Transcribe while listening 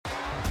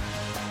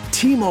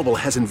T-Mobile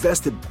has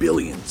invested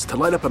billions to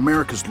light up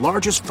America's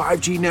largest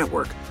 5G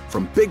network,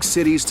 from big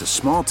cities to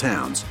small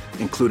towns,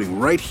 including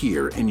right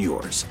here in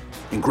yours.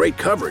 And great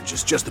coverage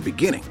is just the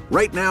beginning.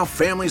 Right now,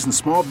 families and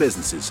small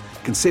businesses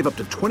can save up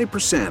to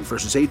 20%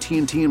 versus AT&T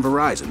and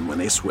Verizon when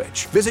they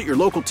switch. Visit your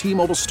local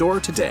T-Mobile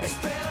store today.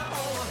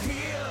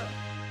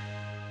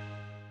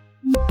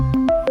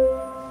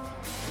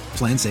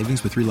 Plan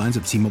savings with 3 lines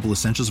of T-Mobile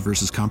Essentials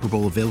versus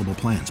comparable available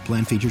plans.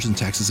 Plan features and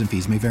taxes and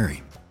fees may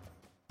vary.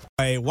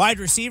 A wide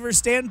receiver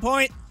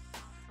standpoint,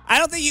 I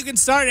don't think you can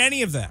start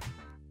any of them.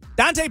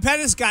 Dante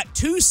Pettis got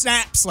 2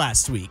 snaps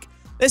last week.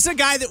 This is a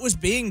guy that was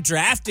being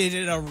drafted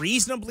at a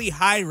reasonably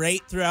high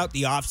rate throughout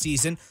the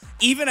offseason.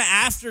 Even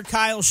after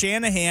Kyle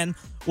Shanahan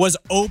was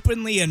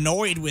openly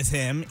annoyed with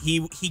him,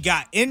 he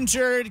got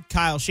injured.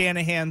 Kyle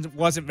Shanahan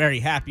wasn't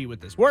very happy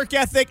with his work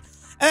ethic.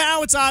 And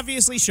now it's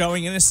obviously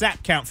showing in a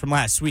snap count from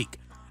last week.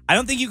 I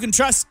don't think you can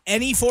trust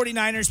any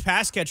 49ers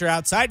pass catcher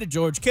outside of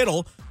George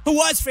Kittle, who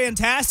was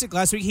fantastic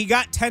last week. He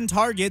got 10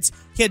 targets.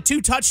 He had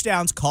 2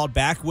 touchdowns called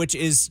back, which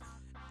is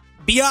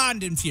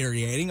beyond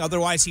infuriating.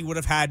 Otherwise, he would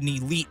have had an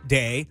elite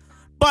day.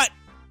 But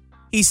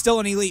he's still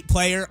an elite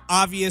player.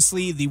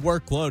 Obviously, the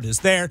workload is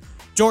there.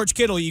 George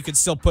Kittle, you could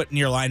still put in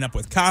your lineup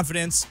with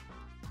confidence.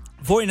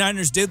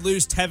 49ers did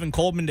lose Tevin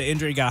Coleman to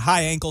injury. Got a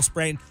high ankle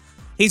sprain.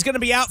 He's going to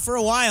be out for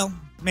a while.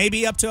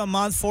 Maybe up to a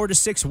month, 4 to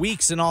 6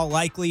 weeks in all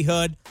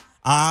likelihood.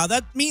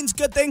 That means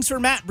good things for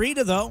Matt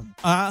Breida, though.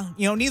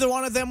 Neither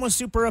one of them was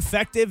super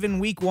effective in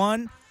week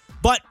 1,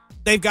 but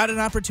they've got an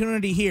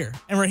opportunity here.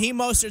 And Raheem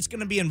Mostert's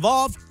going to be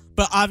involved,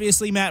 but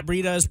obviously Matt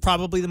Breida is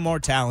probably the more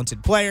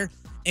talented player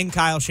in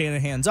Kyle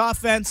Shanahan's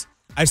offense.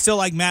 I still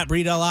like Matt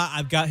Breida a lot.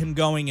 I've got him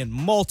going in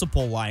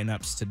multiple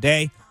lineups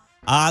today.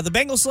 The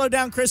Bengals slowed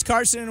down Chris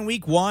Carson in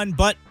week 1,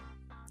 but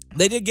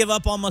they did give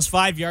up almost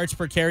 5 yards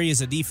per carry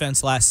as a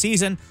defense last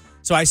season.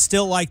 So I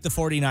still like the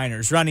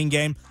 49ers running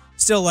game.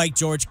 Still like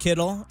George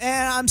Kittle.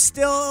 And I'm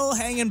still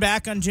hanging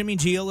back on Jimmy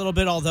G a little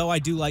bit, although I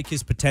do like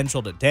his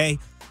potential today.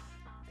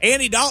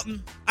 Andy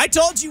Dalton. I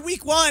told you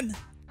week 1.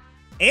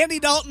 Andy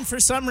Dalton, for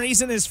some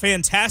reason, is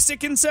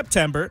fantastic in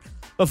September.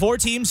 Before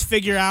teams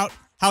figure out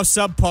how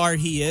subpar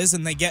he is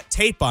and they get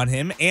tape on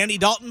him, Andy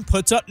Dalton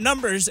puts up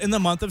numbers in the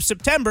month of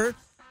September.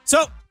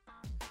 So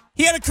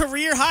he had a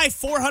career-high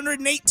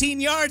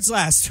 418 yards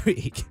last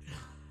week.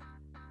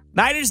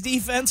 Niners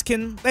defense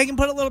can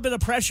put a little bit of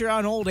pressure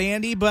on old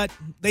Andy, but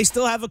they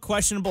still have a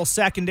questionable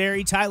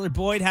secondary. Tyler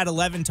Boyd had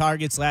 11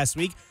 targets last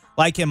week.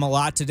 Like him a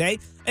lot today.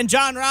 And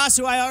John Ross,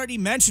 who I already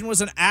mentioned,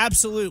 was an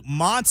absolute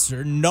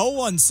monster. No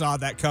one saw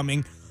that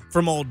coming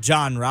from old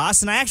John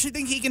Ross. And I actually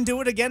think he can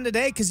do it again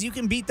today because you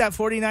can beat that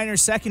 49ers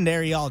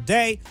secondary all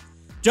day.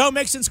 Joe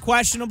Mixon's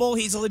questionable.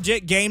 He's a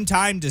legit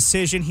game-time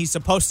decision. He's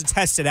supposed to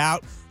test it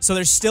out. So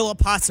there's still a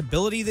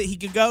possibility that he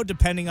could go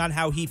depending on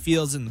how he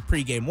feels in the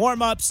pregame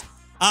warm-ups.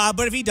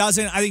 But if he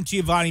doesn't, I think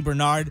Giovanni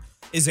Bernard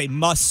is a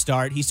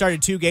must-start. He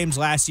started 2 games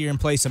last year in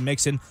place of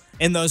Mixon.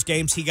 In those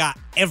games, he got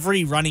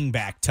every running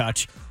back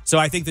touch. So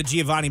I think that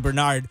Giovanni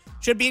Bernard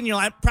should be in your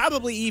line.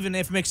 Probably even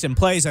if Mixon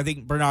plays, I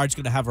think Bernard's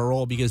going to have a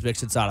role because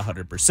Mixon's not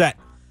 100%.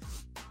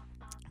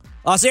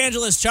 Los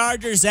Angeles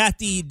Chargers at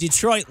the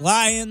Detroit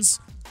Lions.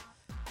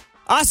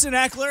 Austin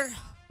Eckler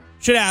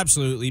should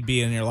absolutely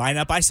be in your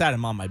lineup. I sat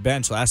him on my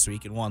bench last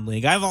week in 1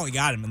 league. I've only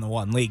got him in the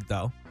 1 league,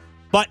 though.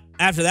 But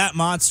after that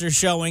monster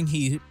showing,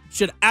 he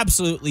should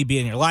absolutely be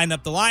in your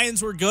lineup. The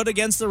Lions were good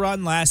against the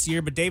run last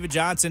year, but David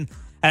Johnson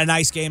had a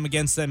nice game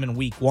against them in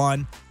week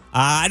 1.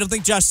 I don't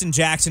think Justin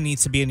Jackson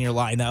needs to be in your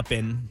lineup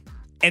in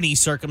any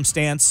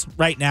circumstance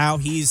right now.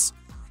 He's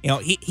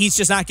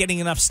just not getting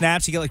enough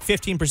snaps. He got like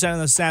 15% of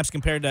those snaps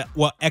compared to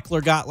what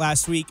Eckler got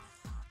last week.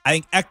 I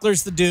think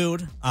Eckler's the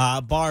dude,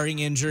 barring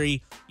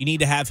injury. You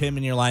need to have him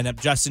in your lineup.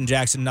 Justin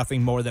Jackson,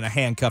 nothing more than a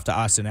handcuff to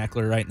Austin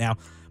Eckler right now.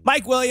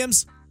 Mike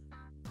Williams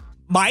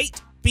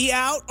might be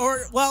out,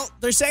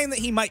 they're saying that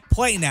he might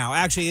play now.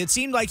 Actually, it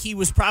seemed like he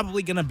was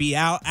probably going to be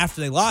out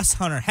after they lost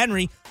Hunter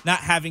Henry. Not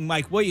having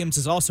Mike Williams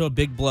is also a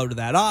big blow to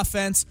that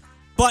offense.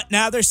 But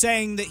now they're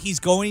saying that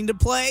he's going to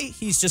play.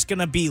 He's just going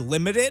to be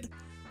limited.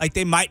 Like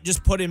they might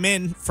just put him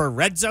in for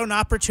red zone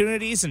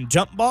opportunities and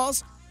jump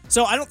balls.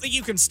 So I don't think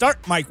you can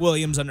start Mike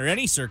Williams under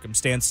any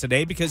circumstance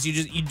today because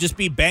you'd just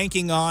be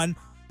banking on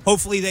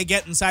hopefully they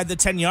get inside the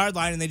 10-yard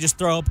line and they just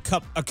throw up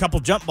a couple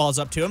jump balls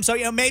up to him. So,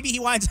 maybe he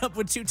winds up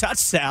with 2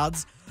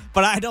 touchdowns,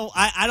 but I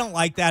don't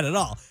like that at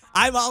all.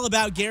 I'm all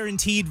about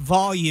guaranteed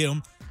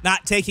volume,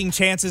 not taking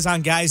chances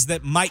on guys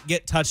that might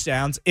get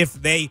touchdowns if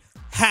they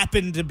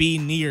happen to be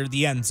near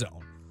the end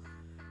zone.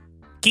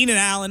 Keenan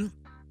Allen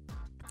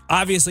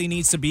obviously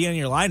needs to be in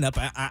your lineup.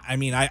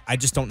 I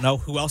just don't know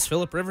who else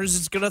Phillip Rivers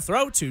is going to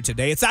throw to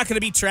today. It's not going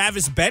to be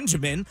Travis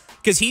Benjamin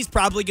because he's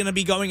probably going to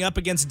be going up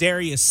against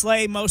Darius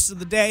Slay most of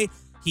the day.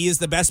 He is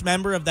the best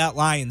member of that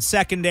Lions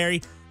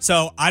secondary,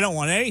 so I don't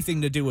want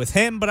anything to do with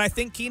him, but I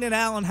think Keenan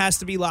Allen has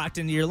to be locked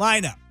into your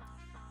lineup.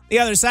 The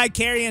other side,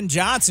 Kerryon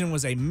Johnson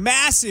was a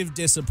massive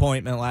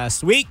disappointment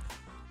last week.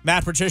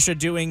 Matt Patricia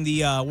doing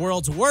the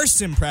world's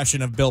worst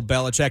impression of Bill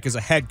Belichick as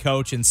a head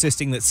coach,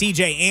 insisting that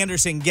C.J.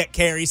 Anderson get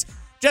carries.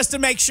 just to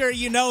make sure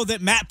you know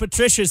that Matt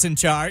Patricia's in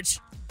charge.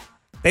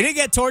 They did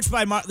get torched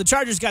by the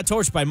Chargers got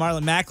torched by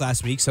Marlon Mack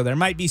last week, so there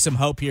might be some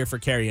hope here for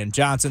Kerryon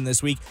Johnson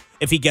this week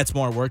if he gets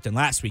more work than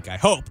last week, I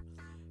hope.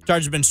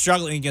 Chargers have been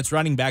struggling against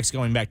running backs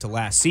going back to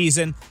last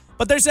season,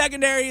 but their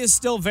secondary is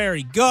still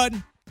very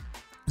good.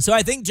 So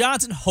I think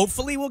Johnson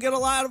hopefully will get a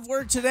lot of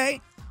work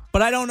today,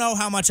 but I don't know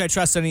how much I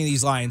trust any of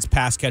these Lions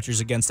pass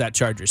catchers against that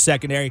Chargers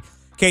secondary.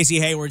 Casey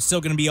Hayward's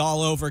still going to be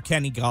all over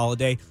Kenny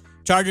Golladay.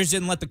 Chargers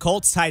didn't let the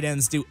Colts tight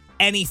ends do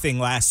anything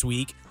last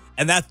week.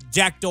 And that's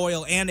Jack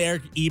Doyle and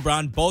Eric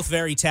Ebron, both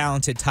very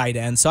talented tight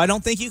ends. So I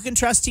don't think you can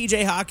trust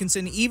TJ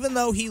Hawkinson, even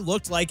though he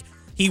looked like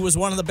he was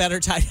one of the better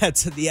tight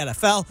ends in the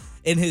NFL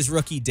in his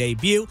rookie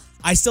debut.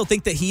 I still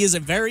think that he is a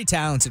very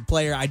talented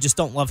player. I just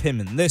don't love him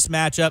in this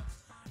matchup.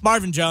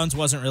 Marvin Jones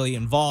wasn't really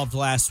involved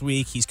last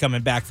week. He's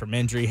coming back from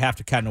injury. Have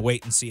to kind of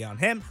wait and see on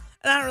him.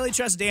 And I don't really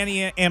trust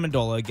Danny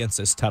Amendola against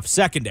this tough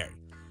secondary.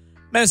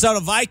 Minnesota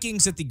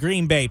Vikings at the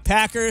Green Bay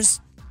Packers.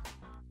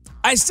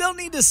 I still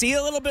need to see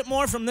a little bit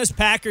more from this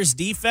Packers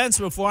defense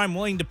before I'm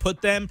willing to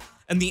put them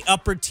in the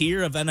upper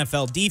tier of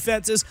NFL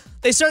defenses.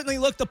 They certainly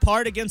looked the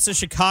part against the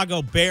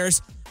Chicago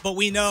Bears, but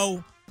we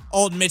know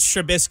old Mitch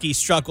Trubisky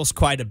struggles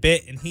quite a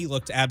bit, and he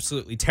looked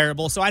absolutely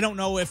terrible. So I don't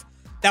know if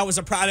that was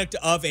a product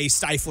of a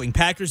stifling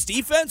Packers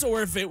defense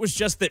or if it was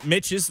just that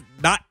Mitch is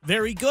not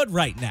very good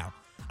right now.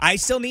 I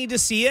still need to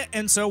see it,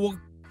 and so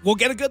we'll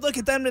get a good look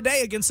at them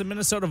today against the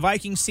Minnesota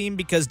Vikings team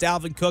because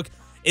Dalvin Cook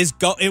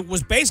it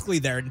was basically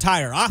their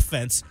entire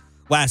offense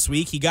last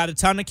week. He got a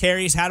ton of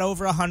carries, had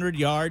over 100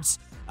 yards.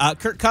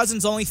 Kirk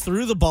Cousins only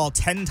threw the ball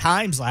 10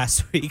 times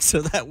last week, so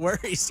that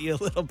worries you a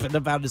little bit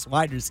about his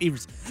wide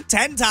receivers.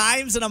 10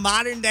 times in a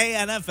modern-day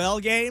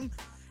NFL game?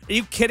 Are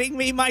you kidding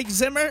me, Mike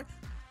Zimmer?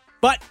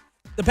 But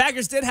the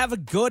Packers did have a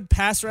good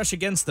pass rush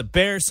against the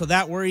Bears, so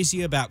that worries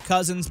you about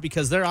Cousins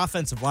because their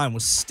offensive line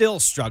was still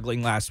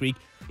struggling last week,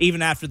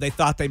 even after they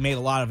thought they made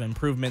a lot of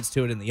improvements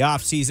to it in the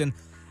offseason.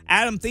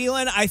 Adam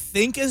Thielen, I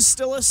think, is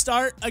still a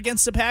start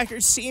against the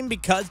Packers team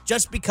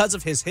because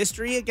of his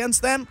history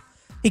against them.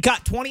 He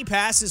caught 20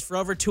 passes for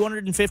over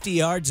 250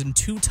 yards and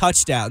 2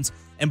 touchdowns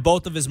in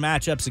both of his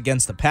matchups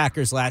against the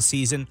Packers last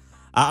season.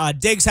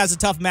 Diggs has a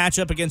tough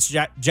matchup against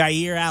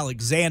Jair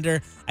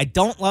Alexander. I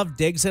don't love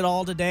Diggs at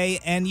all today,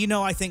 and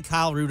I think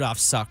Kyle Rudolph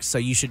sucks, so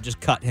you should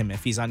just cut him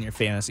if he's on your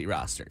fantasy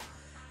roster.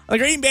 On the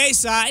Green Bay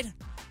side, a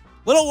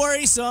little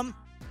worrisome.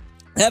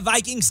 That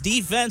Vikings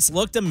defense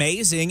looked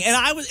amazing. And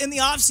I was in the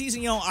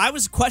offseason, I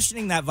was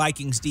questioning that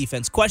Vikings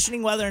defense,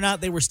 questioning whether or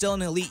not they were still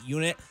an elite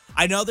unit.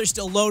 I know they're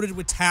still loaded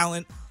with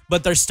talent,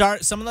 but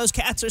some of those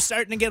cats are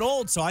starting to get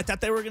old. So I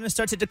thought they were going to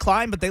start to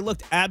decline, but they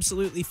looked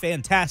absolutely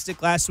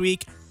fantastic last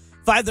week.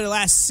 5 of their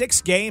last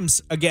 6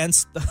 games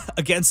against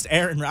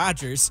Aaron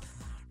Rodgers.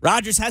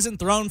 Rodgers hasn't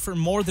thrown for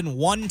more than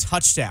 1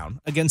 touchdown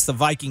against the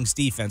Vikings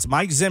defense.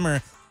 Mike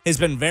Zimmer has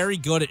been very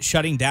good at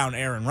shutting down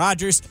Aaron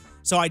Rodgers.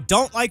 So I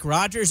don't like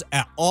Rodgers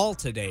at all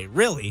today,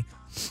 really.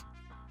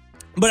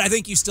 But I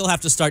think you still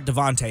have to start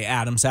Davante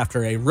Adams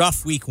after a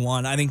rough week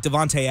 1. I think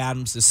Davante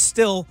Adams is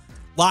still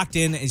locked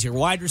in as your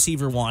wide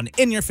receiver 1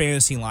 in your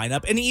fantasy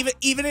lineup. And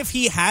even if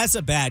he has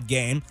a bad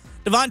game,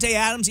 Davante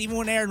Adams, even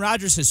when Aaron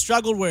Rodgers has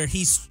struggled where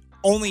he's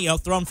only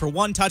thrown for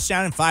 1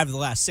 touchdown in 5 of the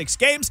last 6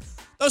 games,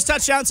 those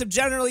touchdowns have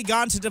generally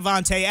gone to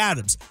Davante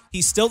Adams.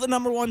 He's still the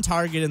number 1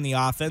 target in the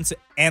offense,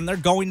 and they're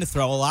going to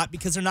throw a lot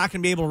because they're not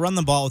going to be able to run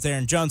the ball with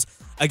Aaron Jones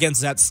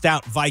against that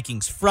stout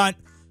Vikings front.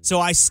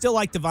 So I still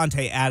like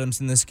Davante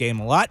Adams in this game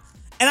a lot.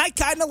 And I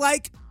kind of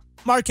like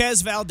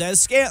Marquez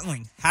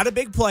Valdes-Scantling. Had a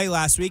big play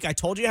last week. I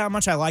told you how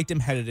much I liked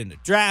him headed into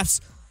drafts.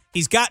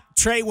 He's got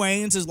Trey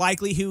Waynes is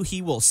likely who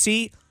he will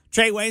see.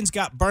 Trey Waynes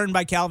got burned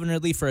by Calvin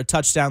Ridley for a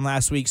touchdown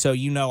last week, so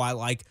I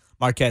like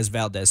Marquez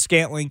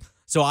Valdes-Scantling.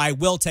 So I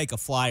will take a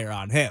flyer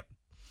on him.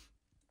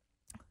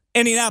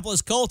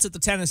 Indianapolis Colts at the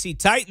Tennessee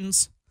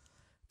Titans.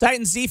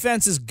 Titans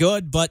defense is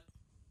good, but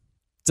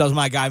so's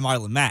my guy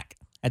Marlon Mack.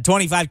 Had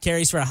 25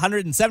 carries for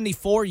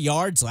 174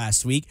 yards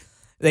last week.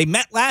 They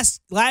met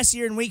last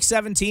year in Week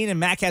 17, and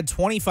Mack had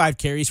 25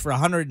 carries for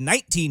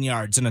 119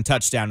 yards and a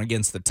touchdown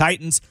against the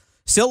Titans.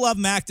 Still love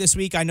Mack this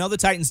week. I know the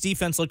Titans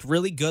defense looked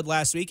really good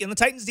last week, and the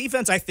Titans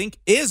defense, I think,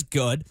 is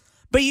good.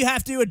 But you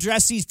have to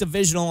address these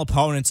divisional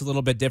opponents a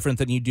little bit different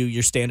than you do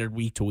your standard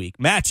week-to-week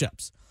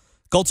matchups.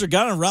 Colts are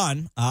going to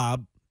run.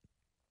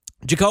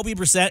 Jacoby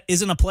Brissett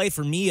isn't a play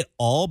for me at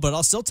all, but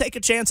I'll still take a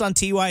chance on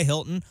T.Y.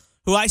 Hilton,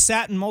 who I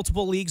sat in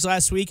multiple leagues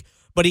last week,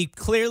 but he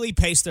clearly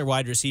paced their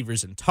wide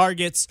receivers in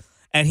targets,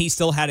 and he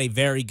still had a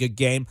very good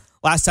game.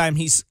 Last time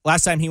he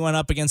went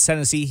up against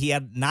Tennessee, he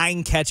had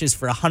 9 catches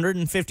for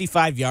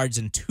 155 yards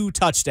and 2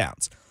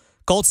 touchdowns.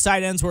 Colts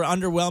tight ends were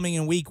underwhelming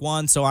in week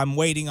 1, so I'm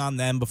waiting on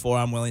them before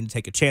I'm willing to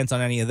take a chance on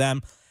any of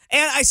them.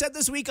 And I said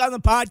this week on the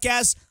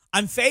podcast,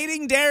 I'm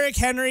fading Derrick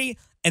Henry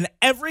in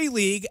every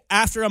league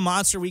after a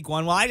monster week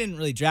 1. Well, I didn't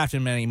really draft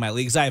him in any of my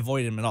leagues. I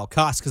avoided him at all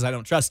costs because I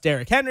don't trust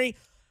Derrick Henry.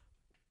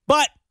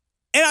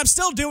 And I'm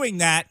still doing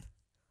that,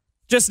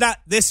 just not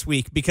this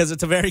week because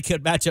it's a very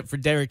good matchup for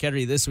Derrick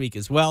Henry this week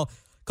as well.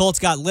 Colts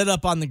got lit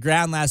up on the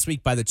ground last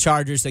week by the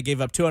Chargers. They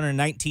gave up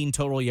 219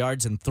 total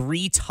yards and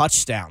 3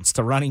 touchdowns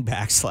to running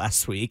backs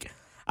last week.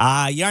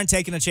 You aren't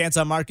taking a chance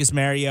on Marcus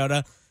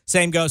Mariota.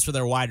 Same goes for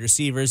their wide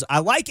receivers. I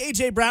like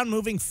A.J. Brown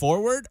moving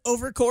forward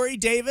over Corey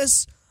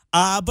Davis,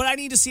 but I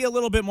need to see a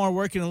little bit more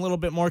work and a little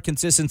bit more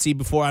consistency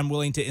before I'm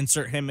willing to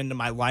insert him into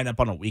my lineup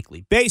on a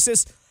weekly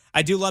basis.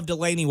 I do love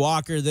Delanie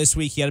Walker this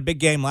week. He had a big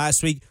game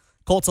last week.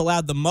 Colts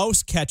allowed the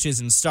most catches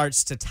and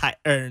starts to tight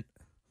end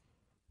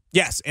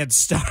last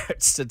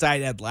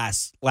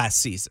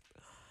season.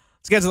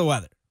 Let's get to the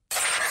weather.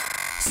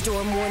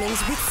 Storm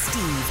warnings with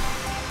Steve.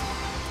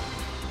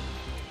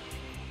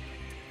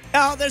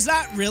 Now, there's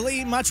not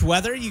really much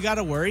weather you got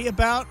to worry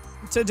about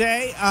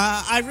today.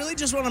 I really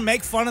just want to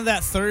make fun of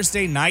that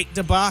Thursday night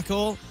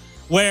debacle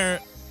where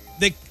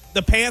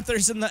the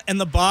Panthers and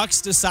the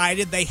Bucs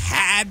decided they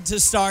had to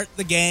start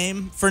the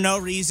game for no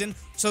reason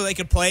so they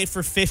could play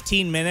for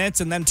 15 minutes,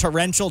 and then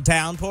torrential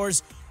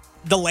downpours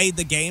delayed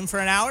the game for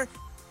an hour.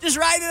 Just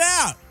ride it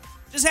out.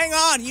 Just hang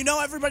on. You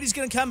know everybody's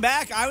going to come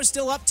back. I was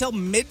still up till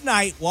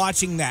midnight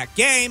watching that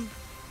game.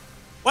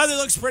 Weather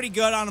looks pretty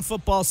good on a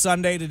football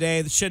Sunday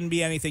today. There shouldn't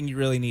be anything you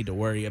really need to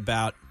worry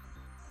about.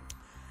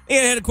 We're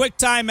going to hit a quick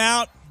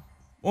timeout.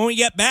 When we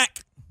get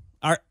back,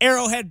 our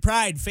Arrowhead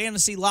Pride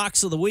Fantasy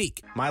Locks of the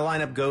Week. My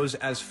lineup goes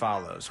as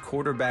follows.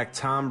 Quarterback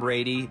Tom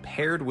Brady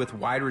paired with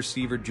wide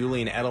receiver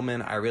Julian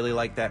Edelman. I really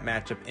like that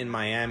matchup in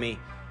Miami.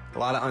 A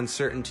lot of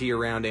uncertainty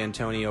around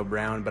Antonio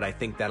Brown, but I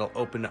think that'll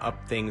open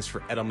up things for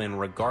Edelman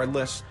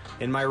regardless.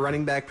 In my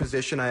running back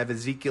position, I have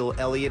Ezekiel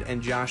Elliott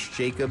and Josh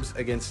Jacobs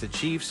against the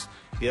Chiefs.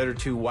 The other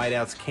two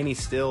wideouts, Kenny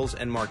Stills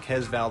and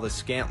Marquez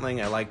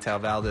Valdes-Scantling. I liked how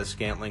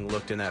Valdes-Scantling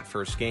looked in that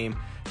first game.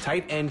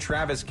 Tight end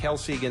Travis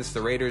Kelce against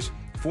the Raiders.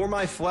 For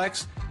my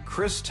flex,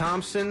 Chris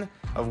Thompson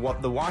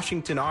of the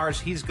Washington R's.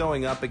 He's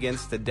going up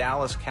against the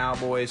Dallas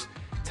Cowboys.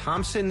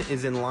 Thompson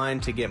is in line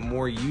to get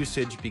more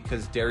usage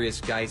because Darius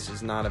Geis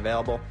is not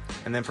available.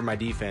 And then for my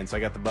defense, I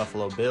got the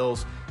Buffalo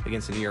Bills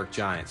against the New York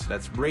Giants.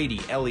 That's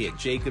Brady, Elliott,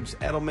 Jacobs,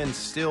 Edelman,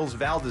 Stills,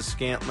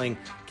 Valdes-Scantling,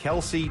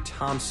 Kelce,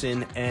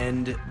 Thompson,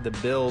 and the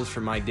Bills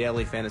for my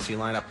daily fantasy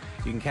lineup.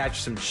 You can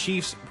catch some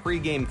Chiefs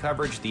pregame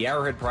coverage. The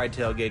Arrowhead Pride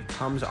Tailgate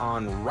comes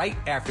on right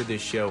after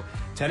this show.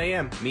 10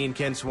 a.m., me and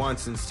Ken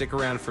Swanson stick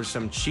around for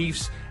some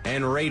Chiefs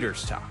and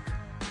Raiders talk.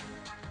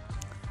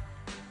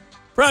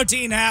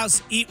 Protein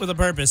House, eat with a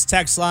purpose.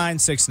 Text line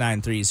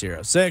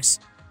 69306.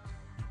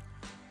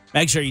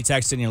 Make sure you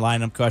text in your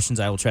lineup questions.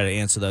 I will try to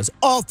answer those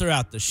all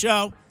throughout the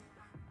show.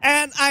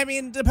 And, I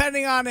mean,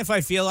 depending on if I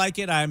feel like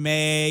it, I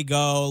may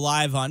go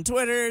live on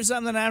Twitter or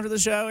something after the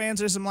show,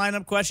 answer some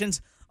lineup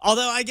questions.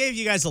 Although I gave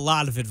you guys a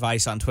lot of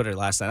advice on Twitter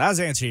last night. I was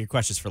answering your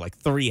questions for like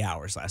 3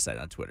 hours last night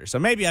on Twitter. So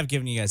maybe I've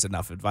given you guys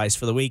enough advice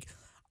for the week.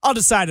 I'll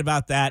decide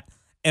about that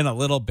in a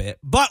little bit.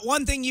 But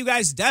one thing you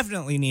guys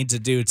definitely need to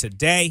do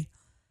today,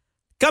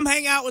 come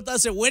hang out with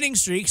us at Winning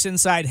Streaks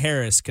inside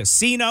Harris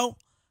Casino.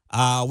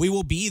 We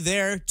will be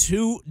there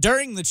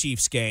during the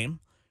Chiefs game.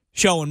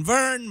 Show and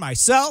Vern,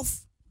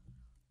 myself.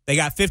 They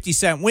got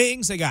 50-cent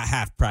wings. They got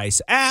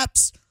half-price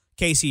apps.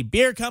 KC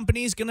Beer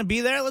Company is going to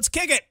be there. Let's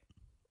kick it.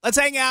 Let's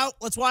hang out.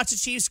 Let's watch the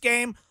Chiefs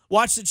game.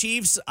 Watch the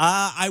Chiefs,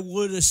 I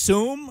would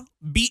assume,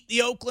 beat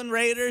the Oakland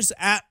Raiders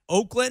at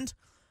Oakland.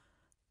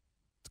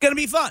 It's going to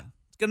be fun.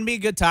 It's going to be a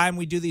good time.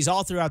 We do these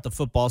all throughout the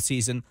football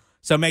season.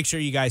 So make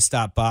sure you guys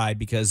stop by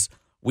because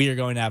we are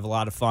going to have a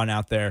lot of fun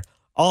out there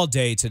all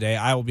day today.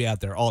 I will be out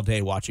there all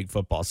day watching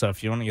football. So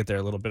if you want to get there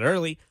a little bit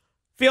early,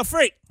 feel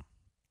free.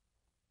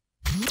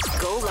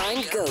 Goal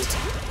Line Goat.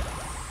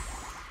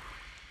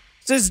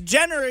 This is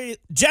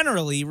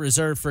generally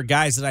reserved for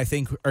guys that I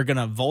think are going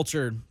to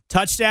vulture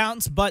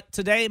touchdowns. But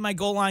today, my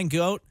Goal Line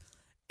Goat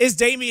is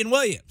Damian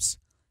Williams.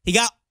 He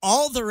got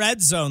all the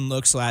red zone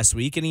looks last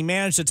week, and he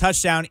managed a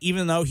touchdown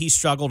even though he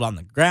struggled on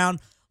the ground.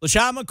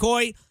 LaShawn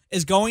McCoy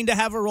is going to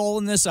have a role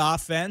in this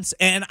offense,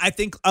 and I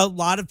think a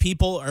lot of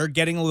people are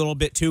getting a little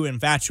bit too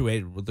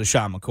infatuated with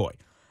LaShawn McCoy.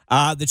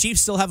 The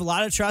Chiefs still have a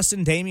lot of trust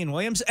in Damian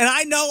Williams, and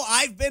I know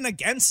I've been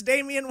against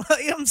Damian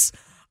Williams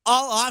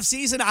all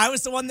offseason. I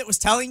was the one that was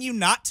telling you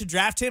not to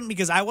draft him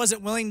because I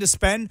wasn't willing to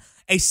spend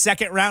a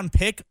second-round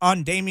pick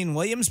on Damian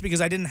Williams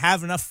because I didn't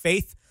have enough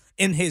faith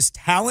in his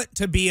talent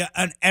to be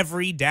an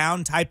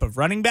every-down type of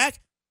running back.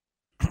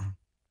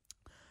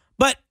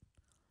 But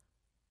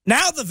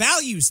now the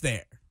value's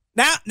there.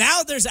 Now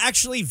there's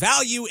actually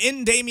value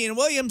in Damian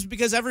Williams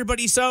because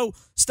everybody's so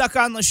stuck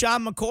on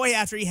LaShawn McCoy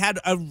after he had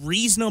a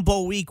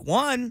reasonable week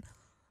one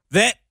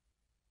that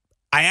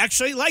I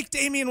actually like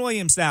Damian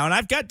Williams now. And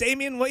I've got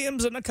Damian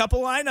Williams in a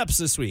couple lineups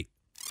this week.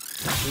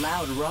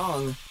 Loud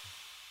wrong.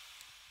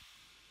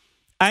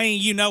 I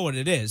mean, you know what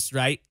it is,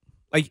 right?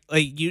 Like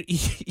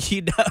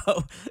you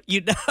know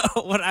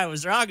what I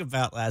was wrong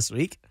about last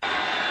week.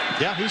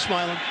 Yeah, he's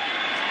smiling.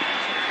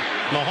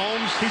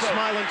 Mahomes, he's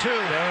smiling too.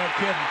 No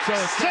kidding.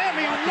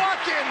 Sammy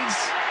Watkins,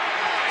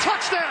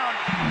 touchdown.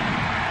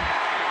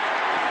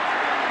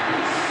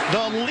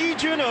 The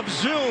Legion of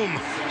Zoom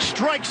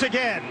strikes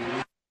again.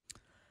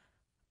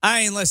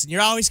 I mean, listen,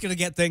 you're always going to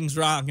get things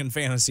wrong in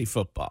fantasy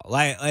football.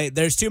 Like,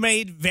 there's too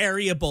many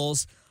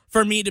variables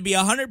for me to be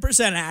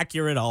 100%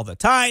 accurate all the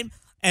time.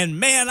 And,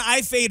 man,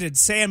 I faded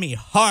Sammy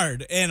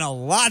hard in a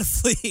lot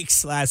of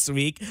leagues last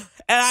week.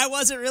 And I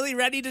wasn't really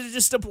ready to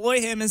just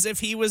deploy him as if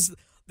he was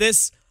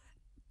this,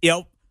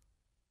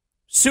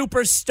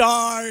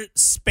 superstar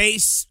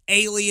space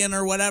alien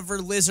or whatever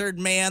lizard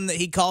man that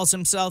he calls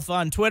himself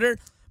on Twitter.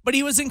 But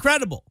he was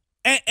incredible.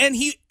 And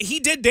he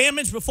did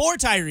damage before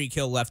Tyreek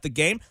Hill left the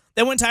game.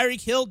 Then when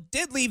Tyreek Hill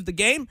did leave the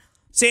game,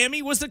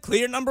 Sammy was the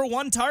clear number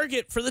one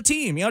target for the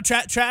team.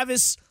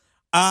 Travis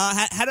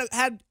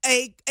had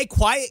a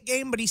quiet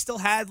game, but he still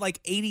had like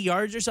 80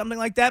 yards or something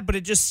like that. But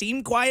it just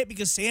seemed quiet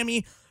because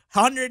Sammy,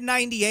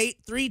 198,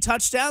 3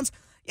 touchdowns.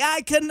 Yeah,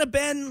 I couldn't have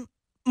been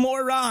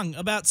more wrong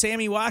about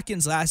Sammy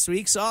Watkins last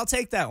week, so I'll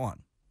take that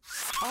one.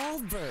 All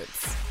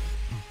birds.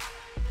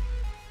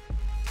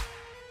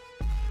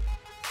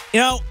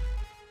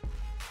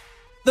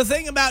 The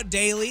thing about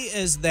daily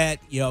is that,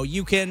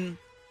 you can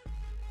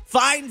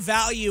find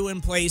value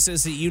in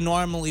places that you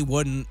normally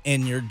wouldn't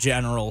in your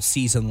general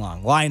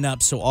season-long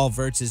lineup. So all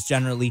verts is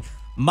generally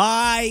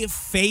my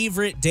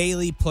favorite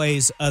daily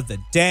plays of the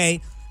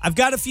day. I've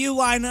got a few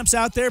lineups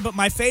out there, but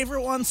my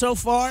favorite one so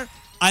far,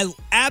 I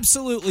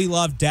absolutely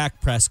love Dak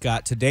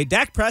Prescott today.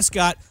 Dak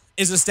Prescott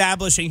is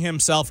establishing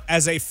himself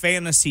as a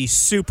fantasy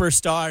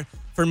superstar.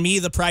 For me,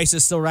 the price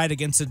is still right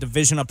against a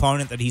division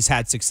opponent that he's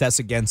had success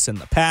against in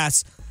the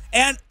past.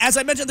 And as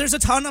I mentioned, there's a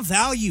ton of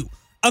value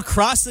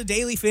across the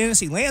daily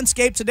fantasy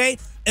landscape today,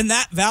 and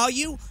that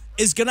value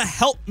is going to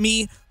help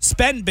me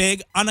spend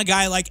big on a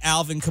guy like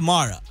Alvin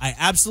Kamara. I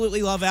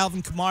absolutely love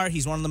Alvin Kamara.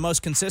 He's one of the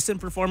most consistent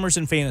performers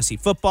in fantasy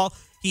football.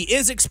 He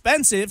is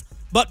expensive,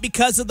 but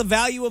because of the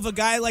value of a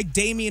guy like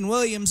Damian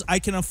Williams, I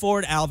can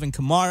afford Alvin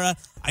Kamara.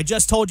 I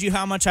just told you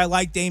how much I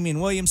like Damian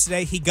Williams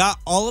today. He got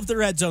all of the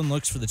red zone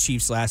looks for the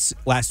Chiefs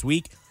last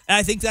week, and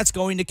I think that's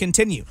going to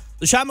continue.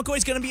 LeSean McCoy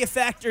is going to be a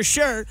factor,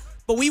 sure,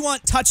 but we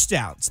want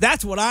touchdowns.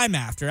 That's what I'm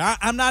after.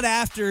 I'm not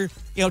after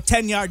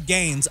 10-yard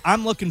gains.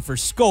 I'm looking for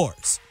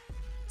scores.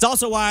 It's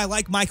also why I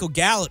like Michael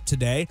Gallup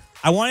today.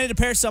 I wanted to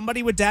pair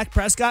somebody with Dak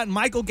Prescott, and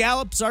Michael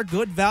Gallup's our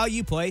good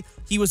value play.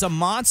 He was a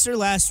monster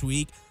last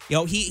week.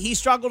 He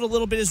struggled a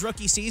little bit his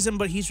rookie season,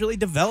 but he's really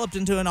developed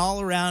into an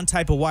all-around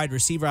type of wide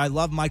receiver. I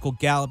love Michael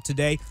Gallup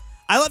today.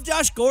 I love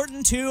Josh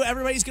Gordon, too.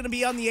 Everybody's going to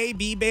be on the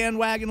AB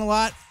bandwagon a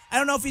lot. I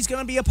don't know if he's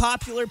going to be a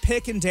popular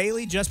pick in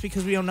daily just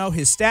because we don't know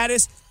his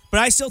status, but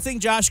I still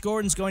think Josh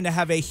Gordon's going to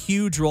have a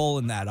huge role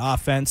in that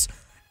offense.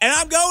 And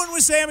I'm going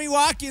with Sammy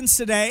Watkins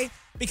today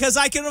because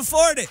I can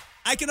afford it.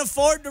 I can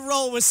afford to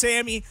roll with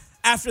Sammy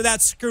after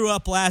that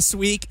screw-up last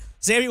week.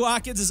 Sammy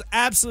Watkins is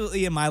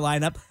absolutely in my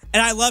lineup.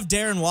 And I love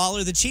Darren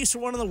Waller. The Chiefs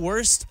were one of the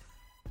worst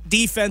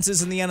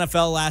defenses in the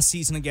NFL last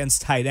season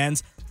against tight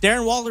ends.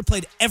 Darren Waller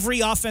played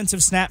every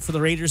offensive snap for the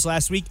Raiders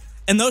last week,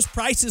 and those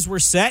prices were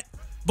set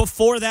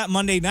before that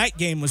Monday night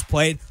game was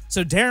played.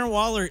 So Darren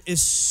Waller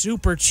is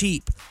super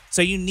cheap.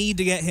 So you need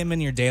to get him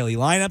in your daily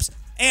lineups.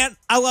 And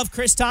I love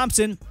Chris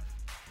Thompson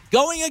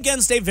going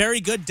against a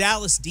very good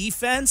Dallas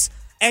defense.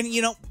 And,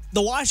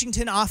 the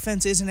Washington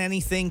offense isn't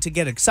anything to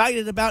get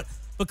excited about,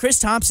 but Chris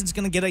Thompson's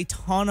going to get a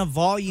ton of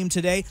volume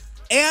today.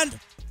 And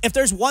if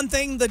there's one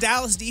thing the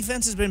Dallas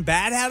defense has been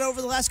bad at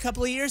over the last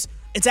couple of years,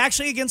 it's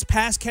actually against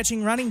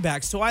pass-catching running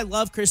backs. So I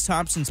love Chris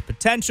Thompson's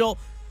potential,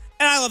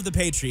 and I love the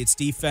Patriots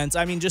defense.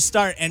 I mean, just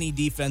start any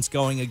defense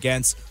going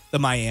against the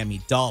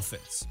Miami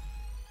Dolphins.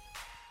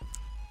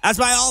 That's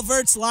my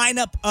all-verts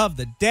lineup of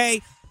the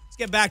day. Let's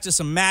get back to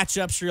some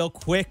matchups real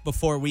quick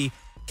before we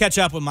catch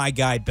up with my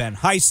guy, Ben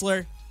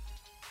Heisler.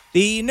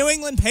 The New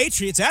England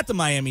Patriots at the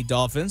Miami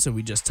Dolphins, that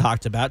we just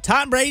talked about.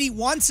 Tom Brady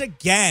once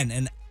again,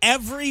 an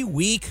every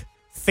week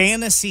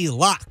fantasy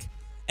lock.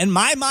 In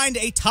my mind,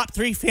 a top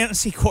 3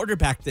 fantasy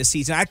quarterback this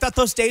season. I thought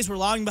those days were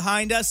long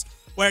behind us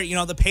where,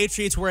 the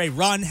Patriots were a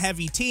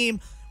run-heavy team.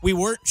 We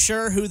weren't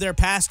sure who their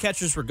pass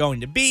catchers were going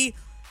to be.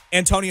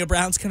 Antonio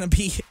Brown's going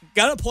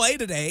to play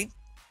today.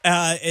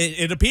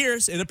 It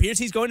appears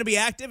he's going to be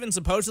active, and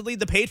supposedly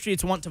the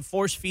Patriots want to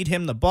force feed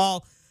him the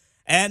ball.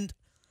 And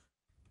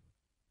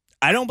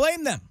I don't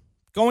blame them.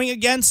 Going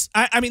against,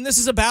 this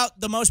is about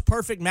the most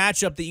perfect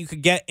matchup that you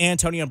could get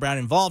Antonio Brown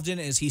involved in,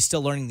 as he's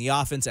still learning the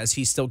offense, as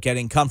he's still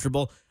getting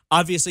comfortable.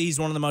 Obviously, he's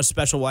one of the most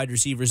special wide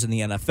receivers in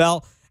the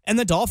NFL, and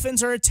the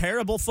Dolphins are a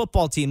terrible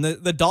football team.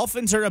 The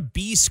Dolphins are a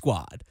B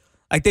squad.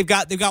 Like they've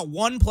got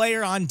one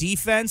player on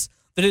defense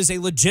that is a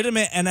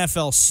legitimate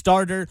NFL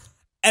starter.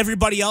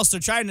 Everybody else, they're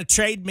trying to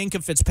trade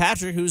Minkah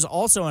Fitzpatrick, who's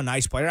also a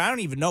nice player. I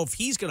don't even know if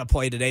he's going to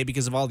play today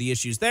because of all the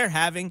issues they're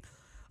having.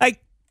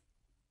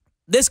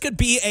 This could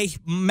be a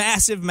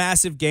massive,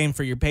 massive game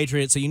for your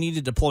Patriots, so you need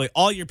to deploy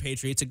all your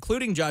Patriots,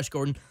 including Josh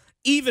Gordon,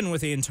 even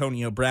with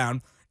Antonio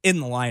Brown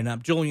in the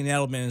lineup. Julian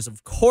Edelman is,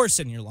 of course,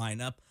 in your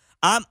lineup.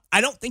 I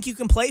don't think you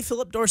can play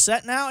Philip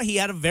Dorsett now. He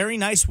had a very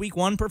nice Week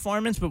 1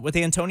 performance, but with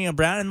Antonio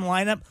Brown in the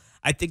lineup,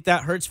 I think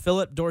that hurts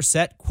Philip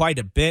Dorsett quite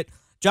a bit.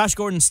 Josh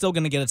Gordon's still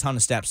going to get a ton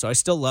of steps, so I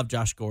still love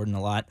Josh Gordon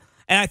a lot.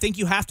 And I think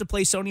you have to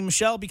play Sony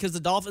Michel because the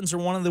Dolphins are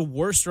one of the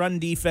worst run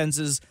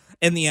defenses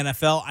in the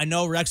NFL. I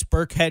know Rex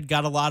Burkhead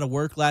got a lot of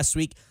work last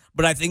week,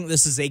 but I think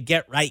this is a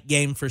get-right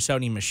game for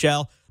Sony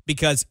Michel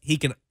because he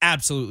can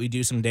absolutely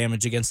do some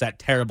damage against that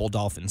terrible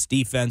Dolphins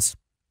defense.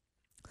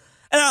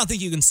 And I don't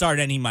think you can start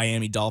any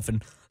Miami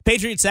Dolphin.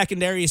 Patriots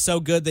secondary is so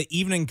good that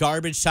even in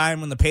garbage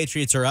time when the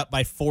Patriots are up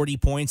by 40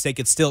 points, they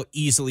could still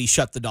easily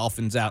shut the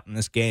Dolphins out in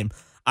this game.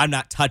 I'm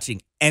not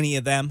touching any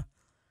of them.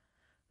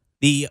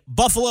 The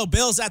Buffalo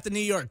Bills at the New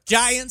York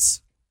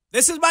Giants.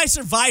 This is my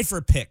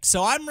survivor pick,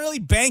 so I'm really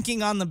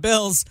banking on the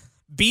Bills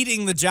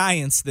beating the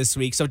Giants this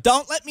week. So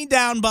don't let me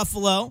down,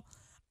 Buffalo.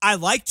 I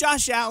like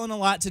Josh Allen a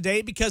lot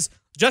today because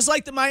just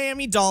like the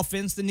Miami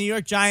Dolphins, the New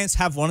York Giants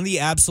have one of the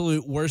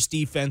absolute worst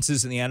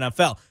defenses in the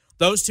NFL.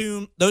 Those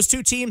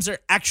two teams are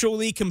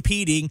actually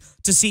competing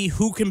to see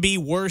who can be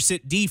worse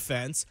at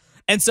defense.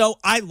 And so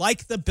I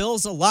like the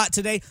Bills a lot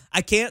today.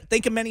 I can't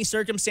think of many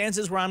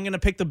circumstances where I'm going to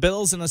pick the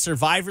Bills in a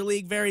survivor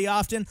league very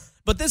often,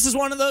 but this is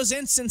one of those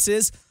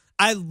instances.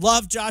 I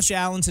love Josh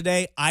Allen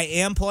today. I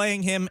am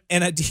playing him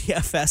in a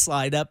DFS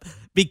lineup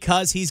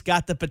because he's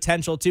got the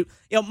potential to,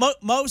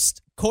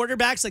 most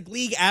quarterbacks, like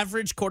league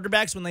average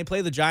quarterbacks when they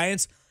play the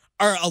Giants,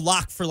 are a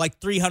lock for like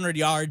 300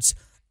 yards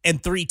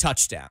and 3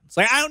 touchdowns.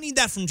 Like, I don't need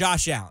that from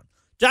Josh Allen.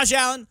 Josh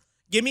Allen,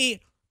 give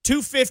me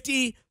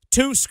 250,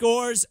 2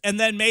 scores, and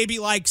then maybe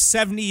like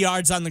 70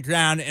 yards on the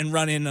ground and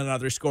run in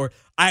another score.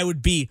 I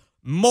would be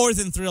more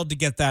than thrilled to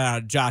get that out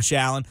of Josh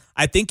Allen.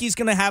 I think he's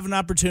going to have an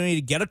opportunity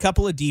to get a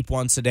couple of deep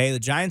ones today. The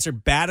Giants are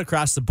bad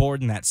across the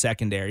board in that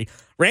secondary.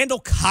 Randall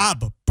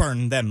Cobb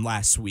burned them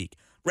last week.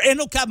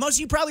 Randall Cobb, most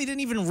of you probably didn't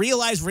even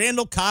realize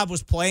Randall Cobb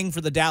was playing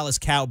for the Dallas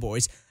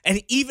Cowboys,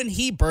 and even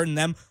he burned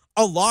them,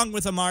 along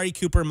with Amari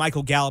Cooper and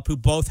Michael Gallup, who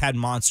both had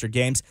monster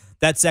games.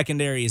 That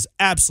secondary is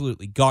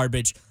absolutely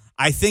garbage.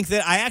 I think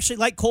that I actually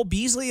like Cole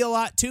Beasley a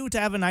lot, too, to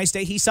have a nice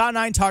day. He saw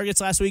 9 targets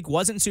last week,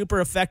 wasn't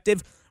super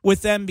effective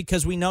with them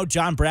because we know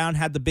John Brown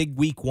had the big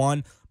week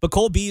 1. But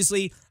Cole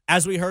Beasley,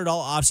 as we heard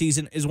all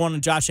offseason, is one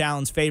of Josh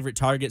Allen's favorite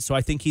targets, so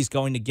I think he's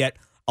going to get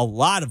a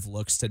lot of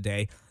looks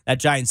today. That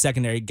Giants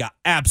secondary got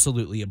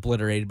absolutely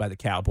obliterated by the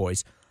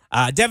Cowboys.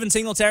 Devin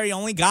Singletary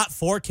only got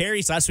 4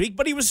 carries last week,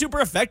 but he was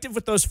super effective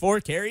with those 4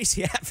 carries.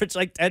 He averaged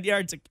like 10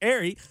 yards a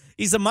carry.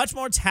 He's a much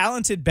more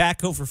talented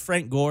back over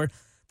Frank Gore.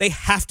 They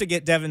have to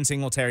get Devin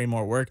Singletary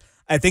more work.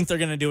 I think they're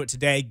going to do it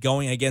today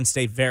going against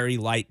a very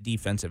light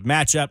defensive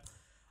matchup.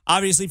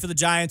 Obviously, for the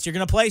Giants, you're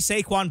going to play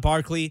Saquon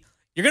Barkley.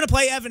 You're going to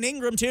play Evan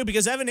Ingram, too,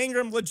 because Evan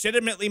Ingram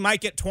legitimately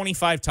might get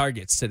 25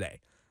 targets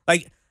today.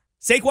 Like,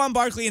 Saquon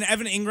Barkley and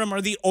Evan Ingram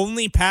are the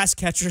only pass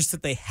catchers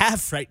that they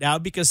have right now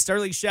because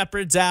Sterling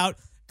Shepard's out.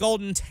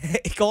 Golden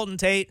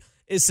Tate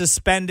is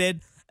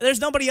suspended. There's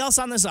nobody else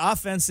on this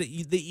offense that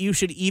you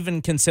should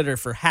even consider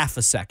for half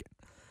a second.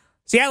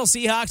 Seattle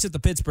Seahawks at the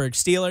Pittsburgh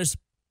Steelers.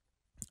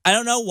 I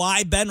don't know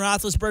why Ben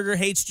Roethlisberger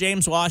hates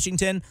James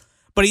Washington,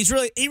 but he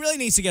really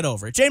needs to get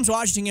over it. James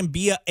Washington can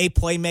be a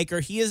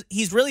playmaker.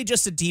 He's really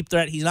just a deep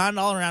threat. He's not an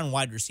all-around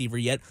wide receiver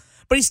yet,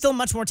 but he's still a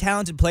much more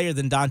talented player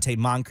than Dante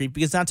Moncrief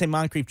because Dante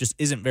Moncrief just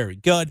isn't very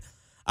good.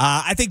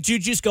 I think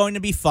Juju's going to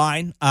be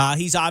fine.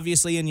 He's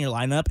obviously in your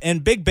lineup.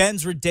 And Big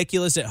Ben's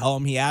ridiculous at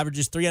home. He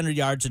averages 300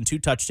 yards and 2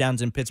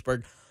 touchdowns in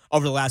Pittsburgh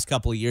over the last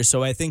couple of years.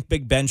 So I think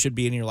Big Ben should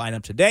be in your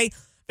lineup today.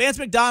 Vance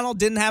McDonald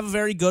didn't have a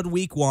very good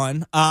week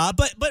 1.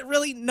 But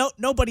really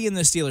nobody in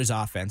the Steelers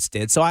offense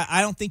did. So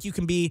I don't think you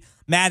can be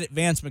mad at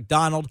Vance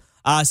McDonald.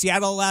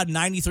 Seattle allowed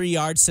 93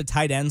 yards to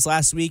tight ends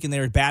last week, and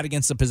they were bad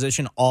against the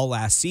position all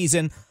last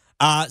season.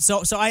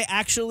 So I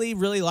actually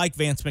really like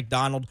Vance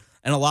McDonald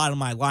and a lot of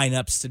my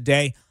lineups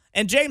today.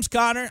 And James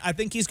Conner, I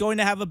think he's going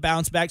to have a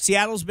bounce back.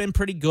 Seattle's been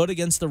pretty good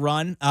against the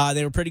run.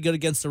 They were pretty good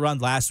against the run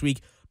last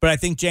week. But I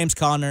think James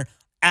Conner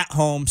at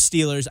home,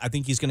 Steelers, I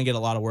think he's going to get a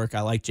lot of work.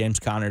 I like James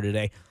Conner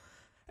today.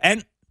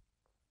 And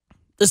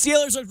the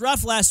Steelers looked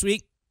rough last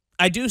week.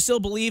 I do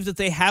still believe that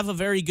they have a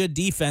very good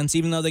defense,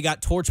 even though they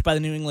got torched by the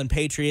New England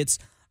Patriots.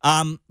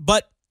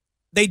 But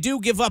they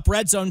do give up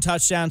red zone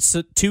touchdowns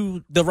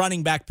to the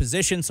running back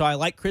position. So I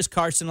like Chris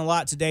Carson a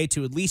lot today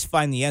to at least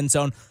find the end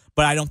zone.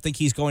 But I don't think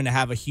he's going to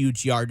have a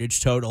huge yardage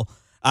total.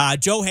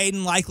 Joe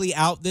Hayden likely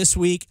out this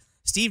week.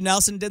 Steve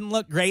Nelson didn't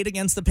look great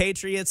against the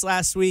Patriots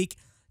last week.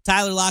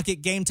 Tyler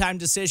Lockett, game time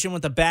decision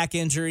with a back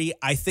injury.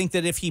 I think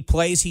that if he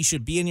plays, he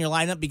should be in your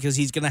lineup because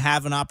he's going to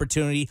have an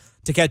opportunity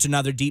to catch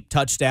another deep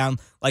touchdown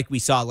like we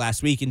saw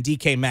last week. And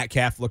DK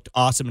Metcalf looked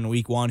awesome in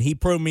week 1. He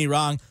proved me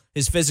wrong.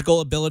 His physical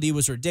ability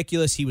was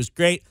ridiculous. He was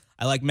great.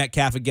 I like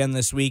Metcalf again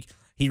this week.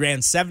 He ran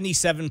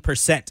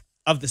 77%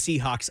 of the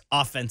Seahawks'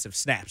 offensive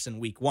snaps in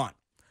week 1.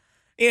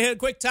 A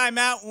quick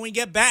timeout. When we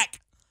get back,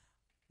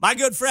 my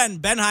good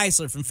friend Ben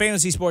Heisler from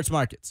Fantasy Sports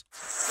Markets.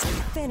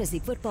 Fantasy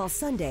Football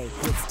Sunday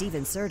with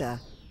Steven Serta.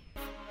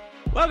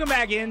 Welcome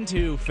back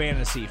into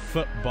Fantasy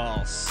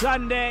Football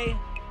Sunday.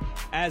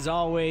 As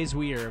always,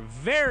 we are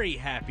very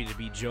happy to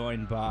be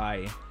joined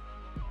by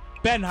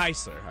Ben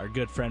Heisler, our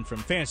good friend from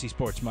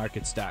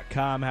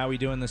FantasySportsMarkets.com. How are we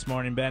doing this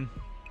morning, Ben?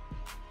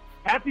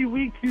 Happy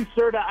week 2,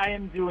 Serta. I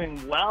am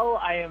doing well.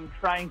 I am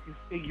trying to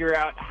figure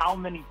out how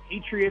many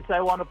Patriots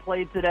I want to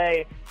play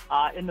today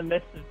in the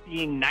midst of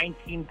being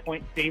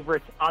 19-point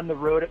favorites on the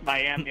road at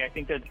Miami. I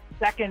think they're the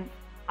second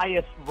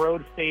highest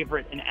road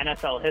favorite in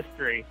NFL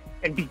history.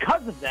 And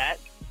because of that,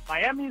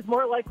 Miami is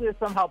more likely to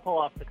somehow pull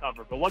off the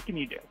cover. But what can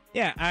you do?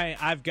 Yeah,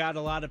 I've got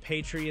a lot of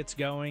Patriots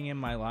going in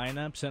my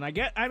lineups,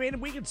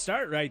 and we could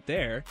start right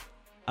there.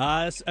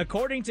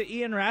 According to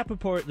Ian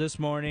Rappaport this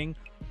morning,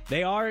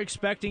 they are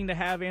expecting to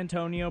have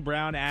Antonio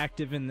Brown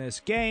active in this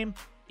game.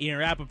 Ian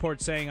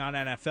Rappaport saying on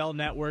NFL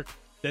Network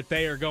that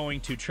they are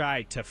going to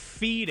try to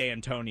feed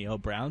Antonio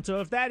Brown. So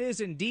if that is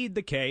indeed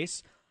the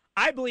case,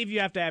 I believe you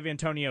have to have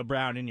Antonio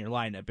Brown in your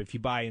lineup if you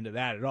buy into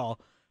that at all.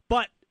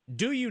 But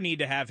do you need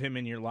to have him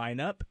in your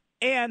lineup?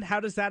 And how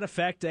does that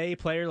affect a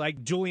player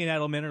like Julian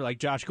Edelman or like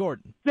Josh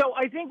Gordon? So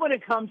I think when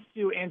it comes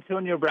to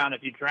Antonio Brown,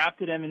 if you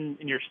drafted him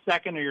in your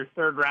second or your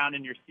third round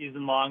in your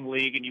season-long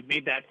league and you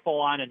made that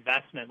full-on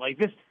investment, like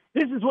this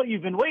is what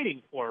you've been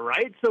waiting for,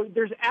 right? So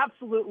there's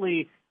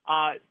absolutely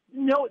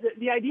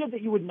the idea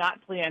that you would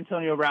not play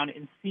Antonio Brown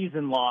in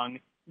season-long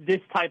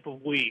this type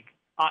of week,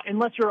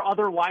 unless your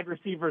other wide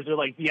receivers are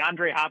like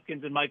DeAndre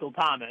Hopkins and Michael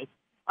Thomas,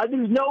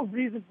 there's no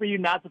reason for you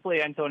not to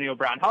play Antonio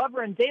Brown.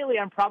 However, in daily,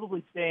 I'm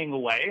probably staying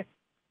away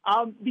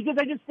because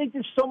I just think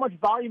there's so much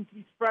volume to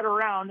be spread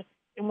around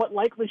in what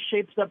likely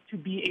shapes up to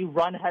be a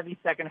run-heavy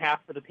second half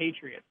for the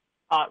Patriots.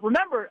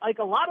 Remember, like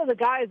a lot of the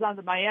guys on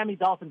the Miami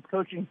Dolphins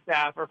coaching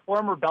staff are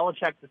former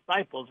Belichick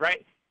disciples,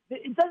 right?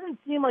 It doesn't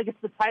seem like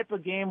it's the type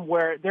of game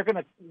where they're going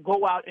to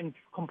go out and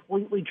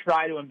completely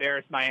try to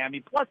embarrass Miami.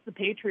 Plus, the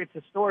Patriots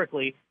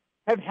historically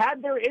have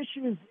had their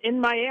issues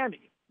in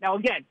Miami. Now,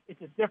 again,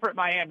 it's a different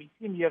Miami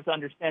team. You have to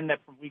understand that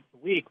from week to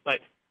week. But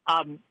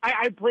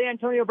I play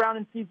Antonio Brown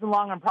in season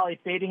long. I'm probably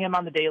fading him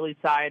on the daily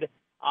side.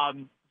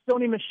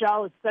 Sony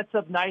Michel, it sets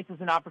up nice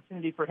as an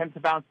opportunity for him to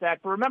bounce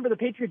back. But remember, the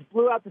Patriots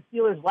blew out the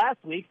Steelers last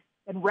week,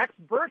 and Rex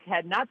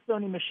Burkhead, not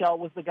Sony Michel,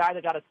 was the guy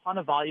that got a ton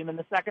of volume in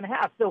the second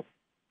half. So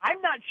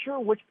I'm not sure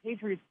which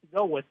Patriots to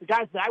go with. The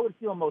guys that I would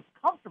feel most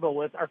comfortable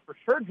with are for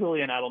sure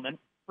Julian Edelman,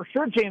 for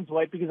sure James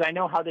White, because I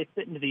know how they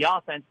fit into the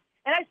offense.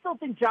 And I still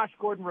think Josh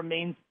Gordon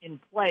remains in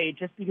play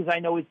just because I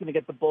know he's going to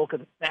get the bulk of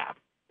the snaps.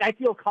 I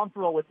feel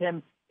comfortable with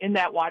him in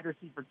that wide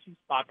receiver 2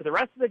 spot. But the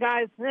rest of the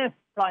guys,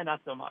 probably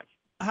not so much.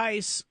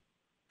 Heis,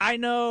 I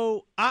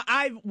know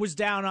I was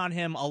down on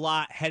him a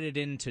lot headed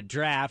into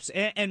drafts,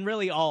 and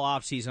really all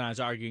offseason I was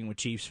arguing with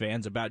Chiefs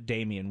fans about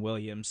Damian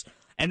Williams.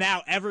 And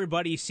now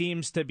everybody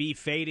seems to be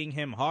fading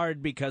him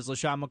hard because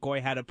LaShawn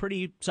McCoy had a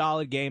pretty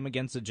solid game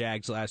against the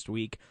Jags last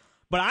week.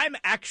 But I'm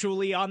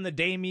actually on the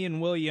Damian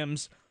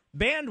Williams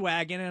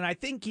bandwagon, and I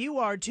think you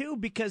are too,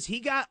 because he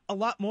got a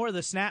lot more of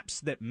the snaps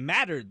that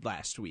mattered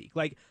last week.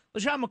 Like,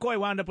 LaShawn McCoy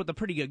wound up with a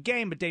pretty good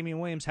game, but Damian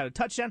Williams had a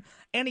touchdown,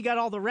 and he got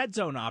all the red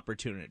zone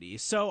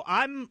opportunities. So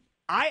I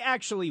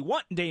actually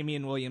want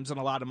Damian Williams in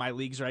a lot of my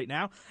leagues right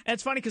now, and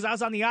it's funny because I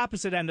was on the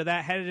opposite end of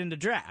that headed into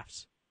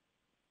drafts.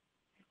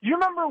 Do you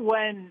remember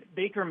when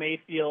Baker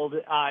Mayfield,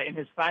 in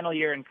his final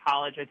year in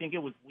college, I think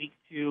it was week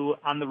 2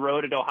 on the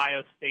road at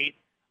Ohio State,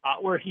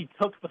 where he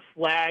took the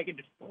flag and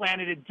just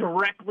planted it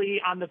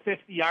directly on the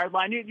 50-yard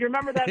line? You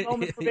remember that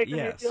moment for Baker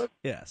Mayfield?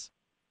 Yes.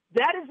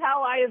 That is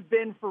how I have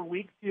been for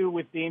week 2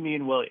 with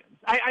Damian Williams.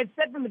 I've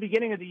said from the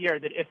beginning of the year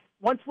that if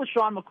once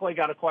LaShawn McCoy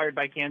got acquired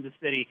by Kansas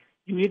City,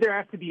 you either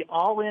have to be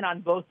all in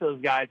on both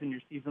those guys in your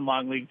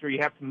season-long leagues or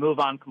you have to move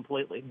on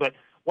completely. But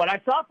what I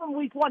saw from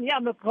week 1,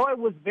 McCoy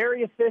was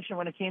very efficient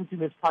when it came to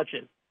his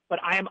touches. But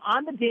I am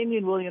on the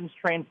Damian Williams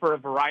train for a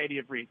variety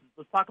of reasons.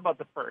 Let's talk about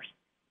the first.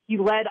 He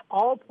led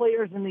all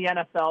players in the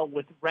NFL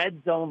with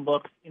red zone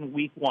looks in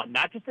week 1,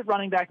 not just at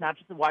running back, not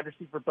just at wide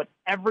receiver, but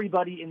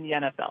everybody in the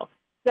NFL.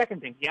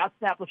 Second thing, he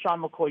outsnapped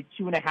LaShawn McCoy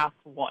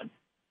 2.5-1.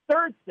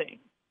 Third thing,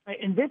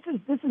 and this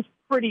is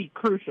pretty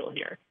crucial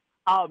here,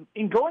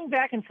 in going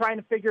back and trying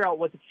to figure out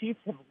what the Chiefs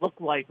have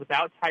looked like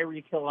without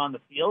Tyreek Hill on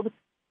the field,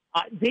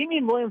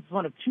 Damian Williams was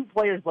one of 2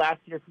 players last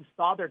year who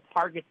saw their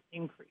targets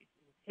increase.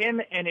 It was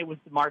him and it was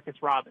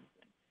Demarcus Robinson.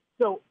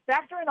 So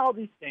factor in all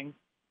these things.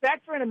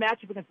 Factor in a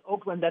matchup against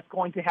Oakland that's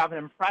going to have an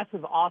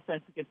impressive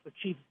offense against the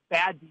Chiefs'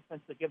 bad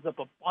defense that gives up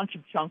a bunch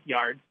of chunk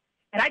yards.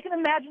 And I can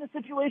imagine a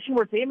situation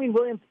where Damian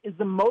Williams is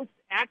the most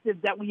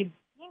active that we've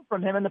seen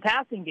from him in the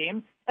passing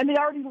game, and they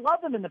already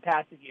love him in the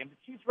passing game.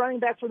 The Chiefs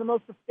running backs were the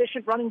most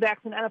efficient running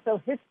backs in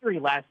NFL history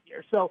last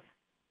year. So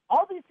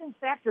all these things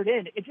factored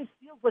in, it just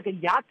feels like a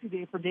Yahtzee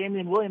day for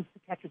Damian Williams to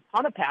catch a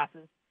ton of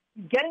passes.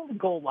 He's getting the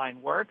goal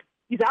line work.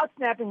 He's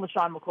outsnapping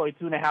LaShawn McCoy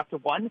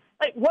 2.5-1.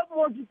 Like, what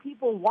more do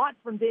people want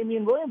from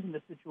Damian Williams in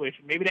this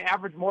situation? Maybe to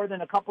average more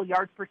than a couple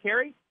yards per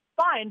carry?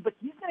 Fine, but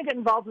he's going to get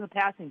involved in the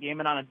passing game,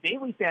 and on a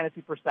daily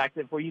fantasy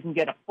perspective where you can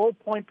get a full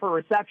point per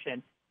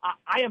reception,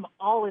 I am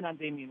all in on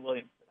Damian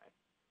Williams today.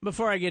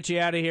 Before I get you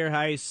out of here,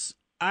 Heis,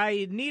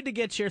 I need to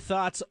get your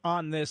thoughts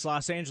on this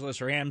Los Angeles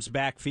Rams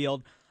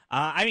backfield.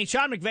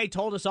 Sean McVay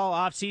told us all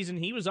offseason,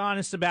 he was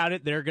honest about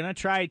it. They're going to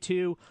try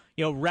to,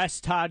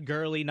 rest Todd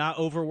Gurley, not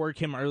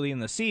overwork him early in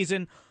the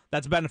season.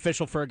 That's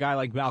beneficial for a guy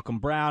like Malcolm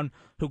Brown,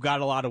 who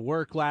got a lot of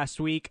work last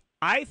week.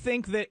 I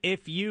think that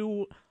if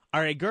you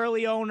are a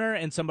Gurley owner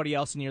and somebody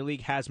else in your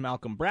league has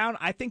Malcolm Brown,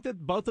 I think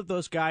that both of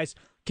those guys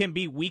can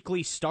be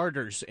weekly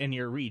starters in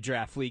your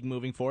redraft league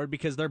moving forward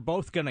because they're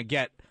both going to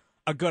get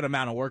a good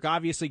amount of work.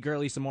 Obviously,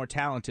 Gurley's the more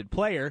talented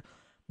player,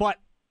 but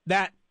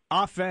that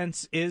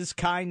offense is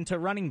kind to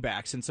running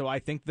backs, and so I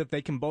think that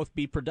they can both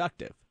be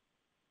productive.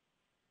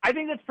 I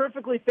think that's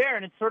perfectly fair,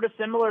 and it's sort of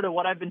similar to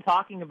what I've been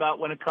talking about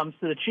when it comes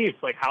to the Chiefs,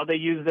 like how they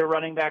use their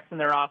running backs in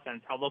their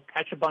offense, how they'll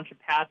catch a bunch of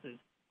passes,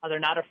 how they're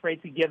not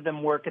afraid to give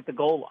them work at the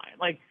goal line.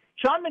 Like,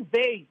 Sean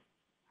McVay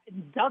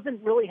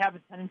doesn't really have a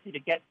tendency to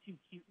get too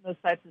cute in those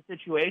types of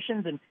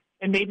situations,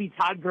 and maybe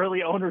Todd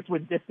Gurley owners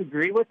would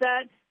disagree with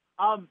that.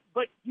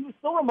 But he was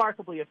still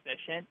remarkably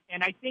efficient,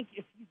 and I think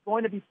if he's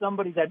going to be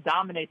somebody that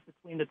dominates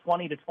between the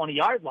 20 to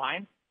 20-yard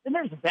line, then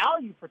there's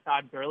value for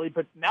Todd Gurley.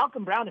 But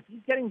Malcolm Brown, if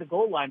he's getting the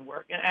goal line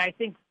work, and I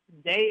think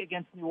today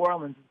against New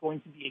Orleans is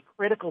going to be a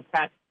critical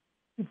test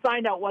to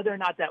find out whether or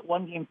not that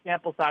one-game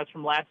sample size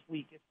from last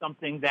week is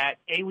something that,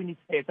 A, we need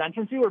to pay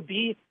attention to, or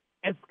B,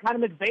 as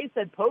kind of McVay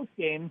said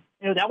post-game,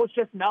 that was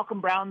just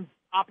Malcolm Brown's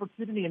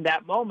opportunity in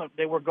that moment.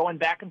 They were going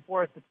back and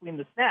forth between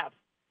the snaps.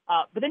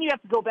 But then you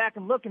have to go back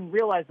and look and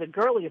realize that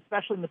Gurley,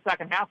 especially in the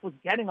second half, was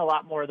getting a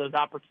lot more of those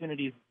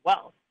opportunities as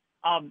well.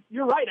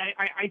 You're right.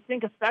 I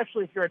think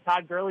especially if you're a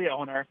Todd Gurley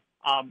owner,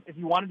 if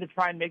you wanted to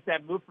try and make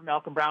that move for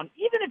Malcolm Brown,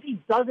 even if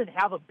he doesn't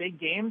have a big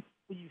game,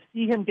 but you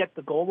see him get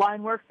the goal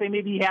line work, say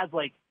maybe he has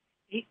like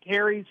 8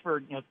 carries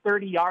for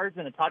 30 yards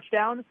and a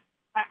touchdown,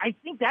 I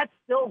think that's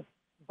still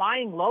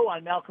buying low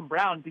on Malcolm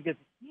Brown because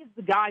he's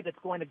the guy that's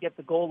going to get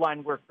the goal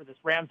line work for this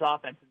Rams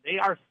offense. And they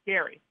are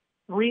scary.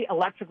 3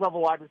 electric-level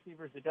wide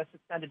receivers that just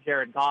extended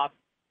Jared Goff,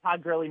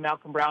 Todd Gurley,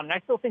 Malcolm Brown, and I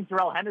still think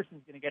Darrell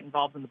Henderson's going to get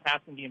involved in the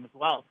passing game as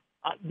well.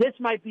 This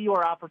might be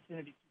your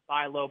opportunity to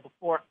buy low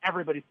before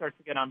everybody starts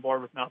to get on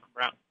board with Malcolm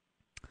Brown.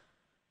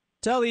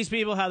 Tell these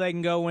people how they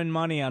can go win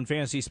money on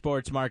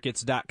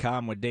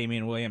FantasySportsMarkets.com with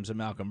Damian Williams and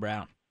Malcolm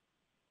Brown.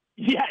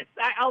 Yes,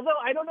 although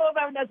I don't know if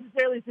I would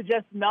necessarily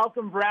suggest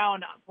Malcolm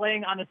Brown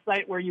playing on a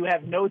site where you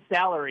have no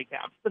salary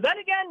caps. But then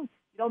again,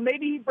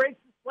 maybe he breaks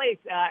his place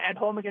at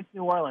home against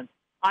New Orleans.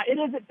 It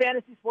is at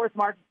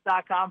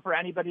FantasySportsMarkets.com for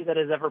anybody that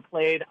has ever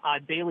played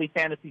daily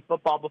fantasy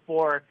football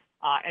before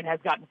and has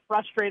gotten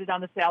frustrated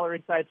on the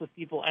salary sites with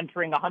people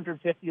entering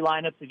 150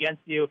 lineups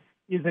against you,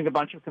 using a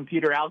bunch of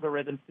computer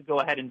algorithms to go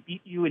ahead and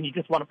beat you, and you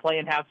just want to play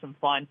and have some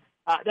fun.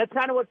 That's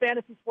kind of what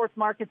Fantasy Sports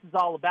Markets is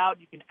all about.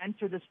 You can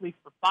enter this week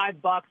for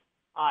 $5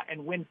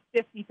 and win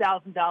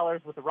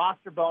 $50,000 with a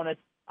roster bonus.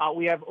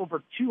 We have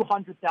over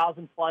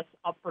 200,000 plus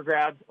up for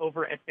grabs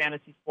over at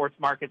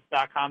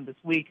FantasySportsMarkets.com this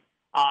week.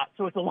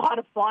 So it's a lot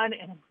of fun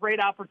and a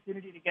great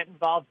opportunity to get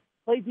involved.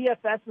 Play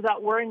DFS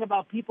without worrying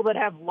about people that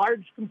have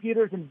large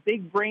computers and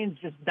big brains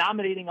just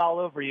dominating all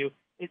over you.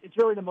 It's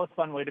really the most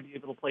fun way to be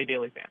able to play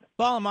daily fantasy.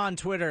 Follow him on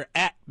Twitter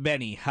at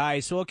Benny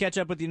High. So we'll catch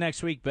up with you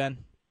next week, Ben.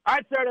 All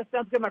right, sir. That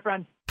sounds good, my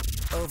friend.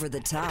 Over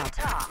the top.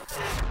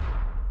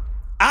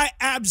 I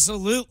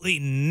absolutely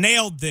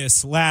nailed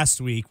this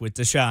last week with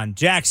Deshaun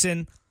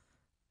Jackson.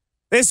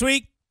 This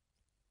week,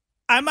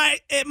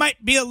 it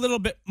might be a little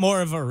bit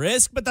more of a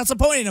risk, but that's the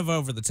point of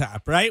Over the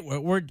Top, right?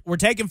 We're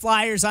taking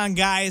flyers on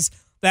guys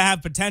that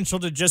have potential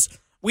to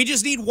we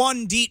just need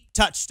one deep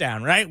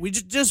touchdown, right? We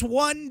just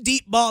one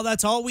deep ball.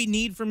 That's all we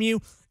need from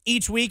you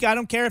each week. I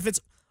don't care if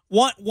it's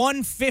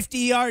one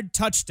 50-yard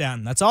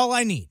touchdown. That's all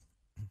I need.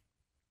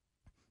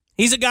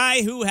 He's a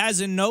guy who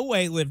has in no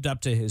way lived up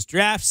to his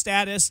draft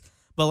status,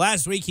 but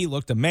last week he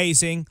looked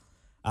amazing.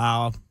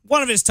 One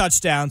of his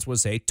touchdowns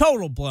was a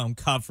total blown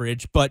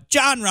coverage, but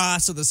John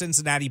Ross of the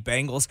Cincinnati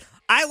Bengals,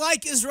 I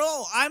like his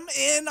role. I'm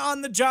in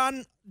on the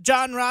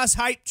John Ross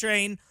hype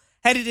train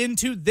headed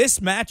into this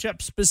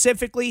matchup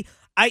specifically.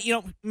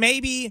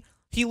 Maybe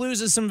he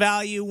loses some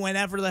value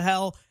whenever the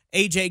hell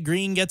AJ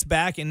Green gets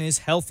back and is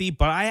healthy,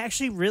 but I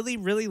actually really,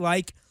 really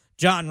like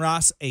John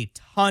Ross a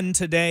ton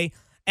today.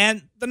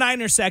 And the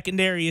Niners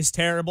secondary is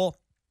terrible.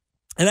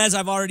 And as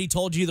I've already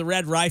told you, the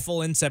Red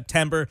Rifle in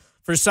September,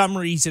 for some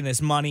reason,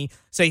 is money.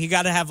 So you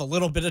got to have a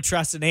little bit of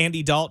trust in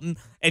Andy Dalton,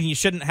 and you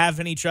shouldn't have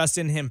any trust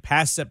in him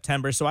past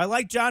September. So I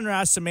like John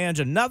Ross to manage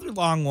another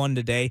long one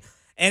today.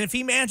 And if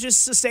he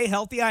manages to stay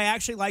healthy, I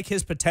actually like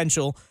his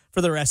potential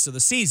for the rest of the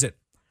season.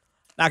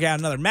 Knock out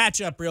another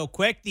matchup real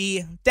quick.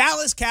 The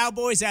Dallas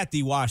Cowboys at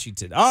the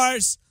Washington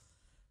R's.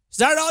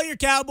 Start all your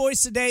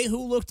Cowboys today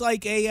who looked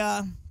like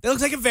a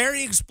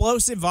very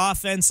explosive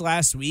offense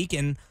last week,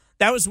 and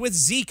that was with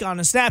Zeke on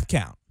a snap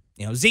count.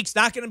 Zeke's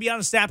not going to be on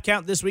a snap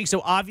count this week,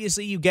 so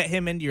obviously you get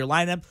him into your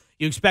lineup.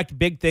 You expect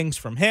big things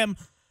from him.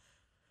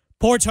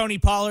 Poor Tony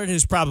Pollard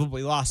has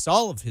probably lost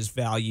all of his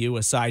value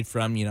aside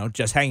from,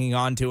 just hanging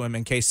on to him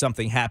in case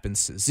something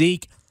happens to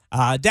Zeke.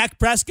 Dak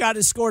Prescott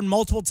has scored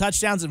multiple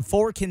touchdowns in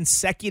 4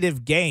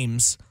 consecutive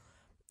games,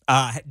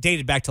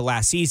 dated back to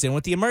last season.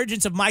 With the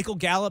emergence of Michael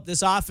Gallup,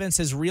 this offense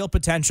has real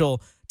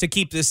potential to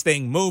keep this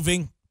thing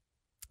moving.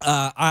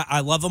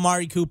 I love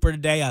Amari Cooper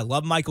today. I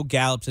love Michael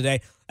Gallup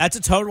today. That's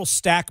a total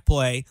stack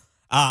play.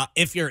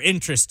 If you're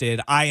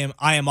interested, I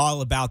am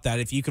all about that.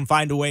 If you can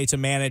find a way to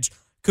manage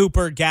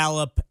Cooper,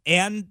 Gallup,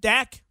 and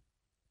Dak?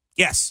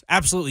 Yes,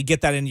 absolutely.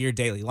 Get that into your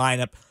daily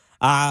lineup.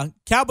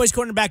 Cowboys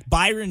cornerback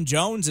Byron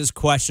Jones is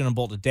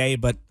questionable today,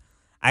 but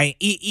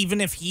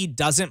even if he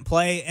doesn't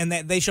play, and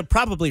they should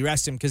probably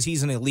rest him because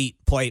he's an elite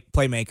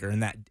playmaker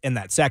in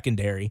that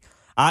secondary.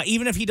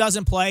 Even if he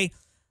doesn't play,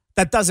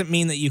 that doesn't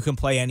mean that you can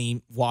play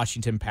any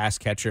Washington pass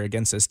catcher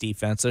against this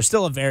defense. They're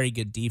still a very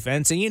good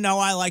defense. And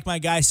I like my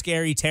guy,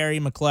 Scary Terry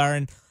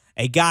McLaurin,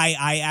 a guy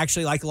I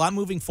actually like a lot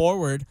moving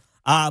forward,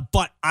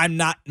 but I'm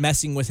not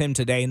messing with him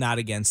today, not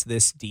against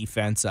this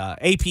defense.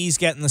 AP's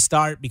getting the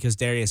start because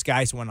Darius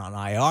Geis went on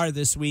IR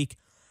this week.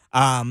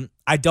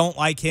 I don't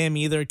like him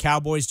either.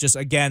 Cowboys, just,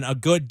 again, a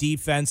good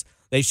defense.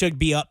 They should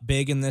be up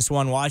big in this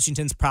one.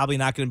 Washington's probably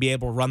not going to be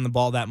able to run the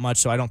ball that much,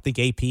 so I don't think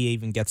AP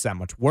even gets that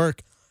much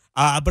work.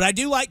 But I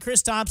do like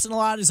Chris Thompson a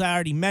lot, as I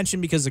already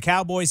mentioned, because the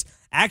Cowboys,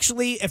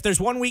 actually, if there's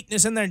one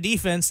weakness in their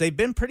defense, they've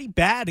been pretty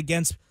bad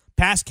against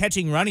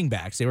pass-catching running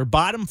backs. They were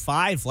bottom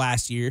 5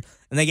 last year,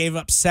 and they gave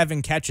up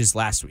 7 catches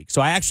last week.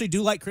 So I actually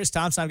do like Chris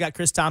Thompson. I've got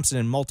Chris Thompson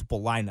in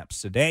multiple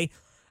lineups today.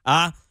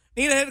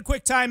 Need to hit a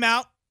quick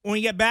timeout. When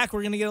we get back,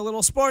 we're going to get a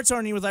little sports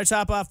horny with our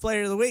top-off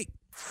player of the week.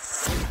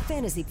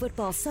 Fantasy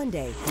Football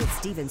Sunday with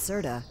Steven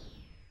Serta.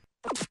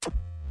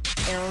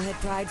 Arrowhead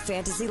Pride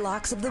Fantasy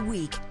Locks of the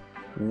Week.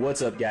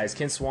 What's up, guys?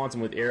 Ken Swanson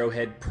with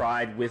Arrowhead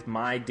Pride with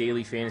my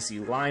daily fantasy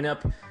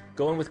lineup.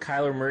 Going with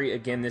Kyler Murray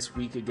again this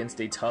week against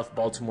a tough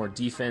Baltimore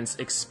defense.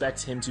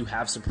 Expect him to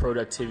have some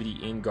productivity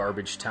in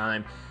garbage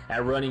time.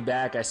 At running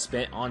back, I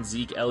spent on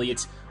Zeke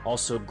Elliott.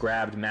 Also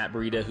grabbed Matt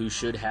Breida, who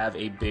should have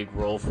a big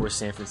role for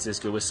San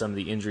Francisco with some of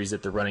the injuries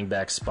at the running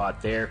back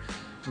spot there.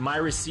 My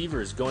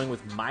receivers, going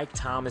with Mike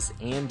Thomas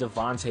and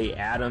Devontae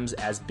Adams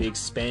as big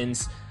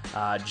spends.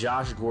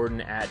 Josh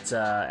Gordon as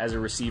a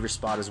receiver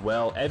spot as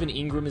well. Evan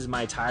Ingram is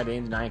my tight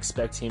end, and I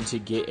expect him to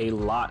get a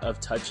lot of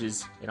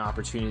touches and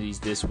opportunities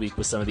this week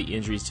with some of the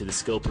injuries to the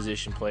skill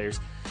position players.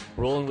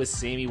 Rolling with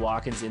Sammy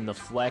Watkins in the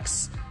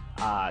flex.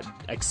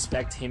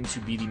 Expect him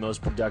to be the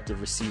most productive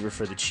receiver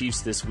for the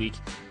Chiefs this week.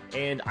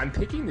 And I'm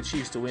picking the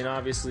Chiefs to win,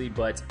 obviously,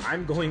 but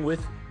I'm going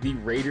with the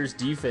Raiders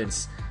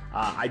defense.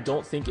 I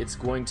don't think it's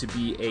going to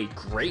be a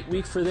great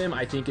week for them.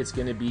 I think it's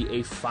going to be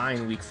a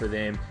fine week for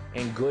them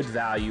and good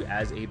value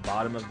as a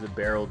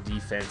bottom-of-the-barrel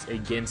defense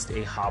against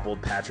a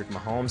hobbled Patrick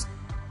Mahomes.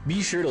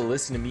 Be sure to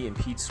listen to me and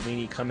Pete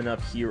Sweeney coming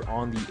up here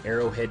on the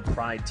Arrowhead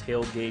Pride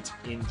tailgate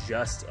in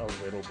just a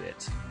little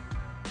bit.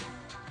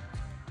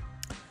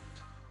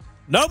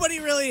 Nobody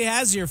really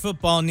has your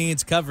football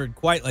needs covered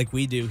quite like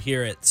we do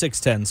here at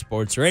 610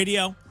 Sports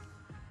Radio.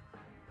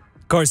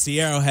 Of course,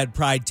 the Arrowhead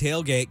Pride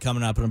tailgate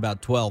coming up in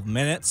about 12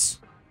 minutes.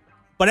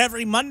 But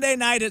every Monday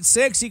night at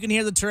 6, you can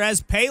hear the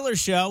Terez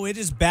Paylor Show. It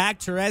is back.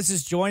 Terez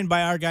is joined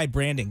by our guy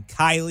Brandon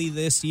Kiley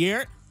this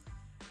year.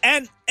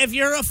 And if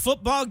you're a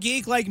football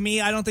geek like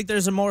me, I don't think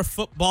there's a more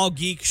football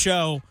geek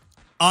show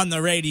on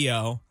the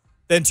radio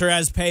than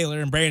Terez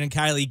Paylor and Brandon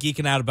Kiley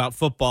geeking out about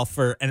football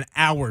for an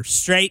hour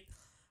straight.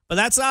 But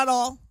that's not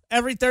all.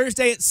 Every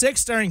Thursday at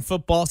 6 during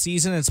football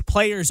season, it's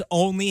players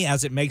only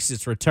as it makes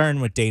its return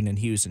with Dana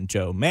Hughes and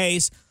Joe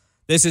Mays.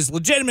 This is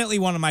legitimately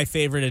one of my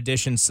favorite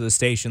additions to the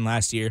station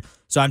last year,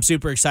 so I'm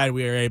super excited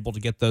we were able to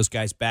get those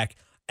guys back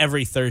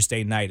every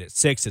Thursday night at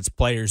 6. It's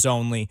players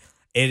only.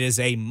 It is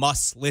a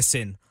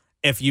must-listen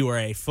if you are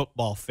a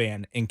football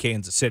fan in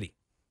Kansas City.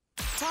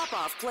 Top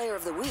off player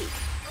of the week.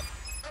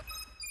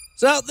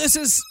 So this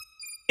is,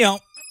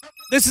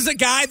 this is a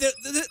guy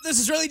that this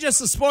is really just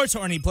the sports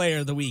horny player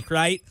of the week,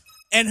 right?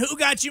 And who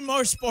got you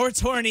more sports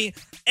horny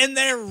in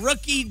their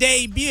rookie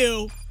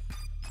debut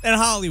than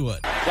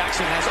Hollywood?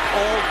 Jackson has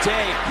all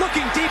day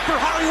looking deep for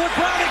Hollywood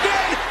Brown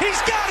again. He's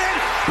got it.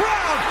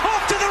 Brown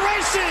off to the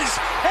races,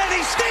 and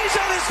he stays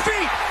on his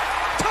feet.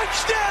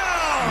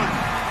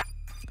 Touchdown.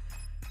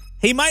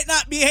 He might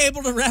not be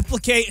able to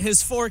replicate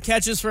his 4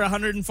 catches for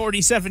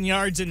 147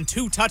 yards and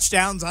 2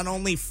 touchdowns on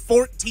only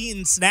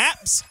 14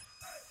 snaps,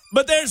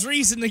 but there's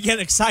reason to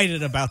get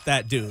excited about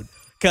that dude.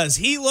 Because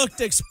he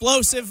looked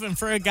explosive, and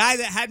for a guy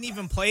that hadn't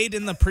even played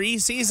in the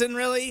preseason,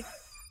 really,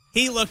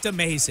 he looked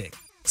amazing.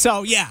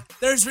 So, yeah,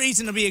 there's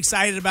reason to be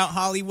excited about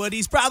Hollywood.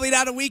 He's probably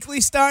not a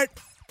weekly start,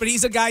 but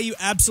he's a guy you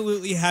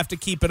absolutely have to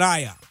keep an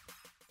eye on.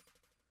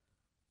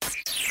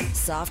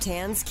 Soft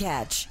hands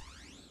catch.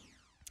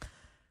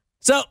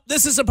 So,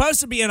 this is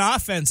supposed to be an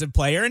offensive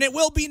player, and it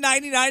will be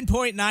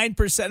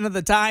 99.9% of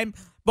the time.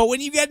 But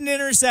when you get an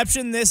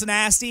interception this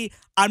nasty,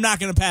 I'm not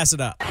going to pass it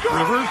up.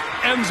 Rivers,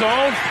 end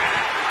zone.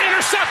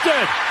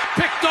 Intercepted,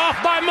 picked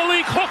off by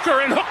Malik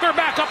Hooker, and Hooker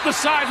back up the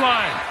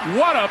sideline.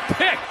 What a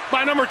pick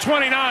by number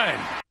 29.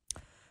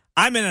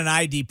 I'm in an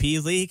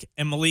IDP league,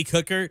 and Malik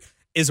Hooker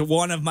is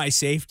one of my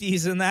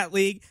safeties in that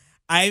league.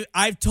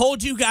 I've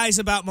told you guys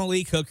about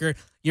Malik Hooker.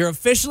 You're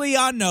officially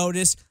on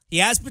notice. He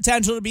has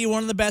potential to be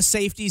one of the best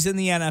safeties in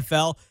the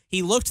NFL.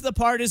 He looked the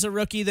part as a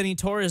rookie, then he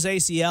tore his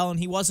ACL, and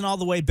he wasn't all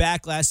the way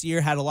back last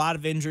year, had a lot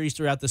of injuries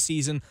throughout the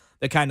season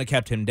that kind of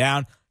kept him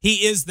down.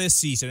 He is this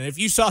season. If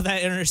you saw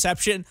that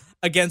interception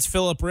against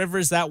Phillip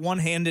Rivers, that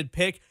one-handed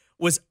pick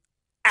was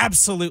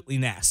absolutely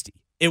nasty.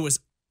 It was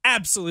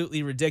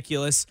absolutely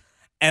ridiculous.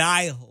 and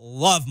I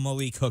love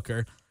Malik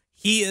Hooker.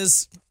 He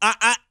is,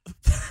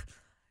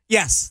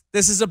 yes,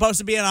 this is supposed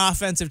to be an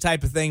offensive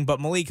type of thing, but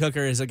Malik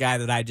Hooker is a guy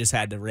that I just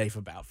had to rave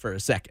about for a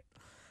second.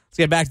 Let's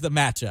get back to the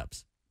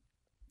matchups.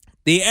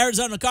 The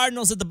Arizona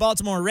Cardinals at the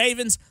Baltimore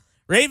Ravens.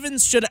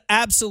 Ravens should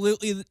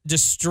absolutely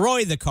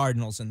destroy the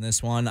Cardinals in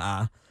this one.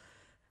 I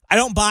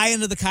don't buy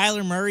into the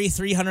Kyler Murray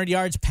 300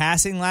 yards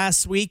passing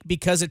last week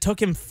because it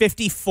took him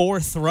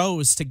 54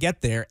 throws to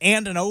get there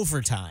and an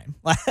overtime.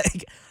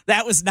 Like,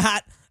 that was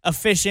not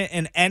efficient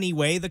in any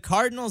way. The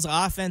Cardinals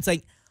offense,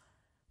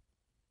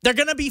 they're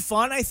going to be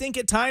fun, I think,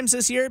 at times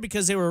this year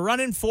because they were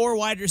running 4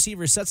 wide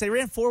receiver sets. They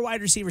ran 4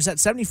 wide receiver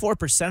sets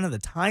 74% of the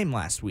time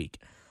last week.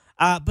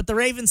 But the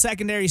Ravens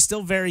secondary is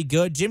still very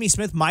good. Jimmy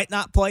Smith might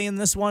not play in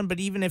this one,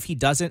 but even if he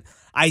doesn't,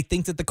 I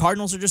think that the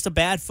Cardinals are just a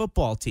bad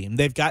football team.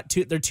 They're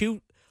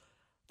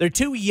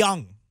too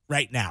young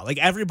right now. Like,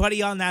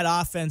 everybody on that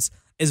offense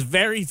is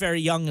very,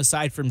 very young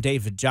aside from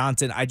David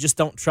Johnson. I just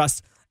don't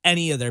trust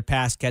any of their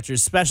pass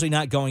catchers, especially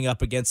not going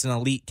up against an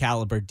elite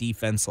caliber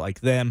defense like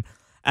them.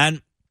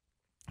 And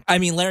I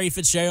mean, Larry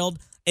Fitzgerald,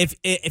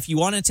 if you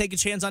want to take a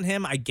chance on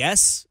him, I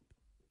guess,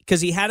 because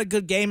he had a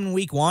good game in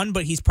week 1,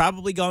 but he's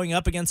probably going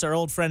up against our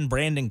old friend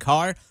Brandon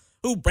Carr,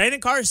 who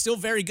Brandon Carr is still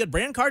very good.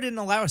 Brandon Carr didn't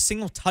allow a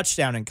single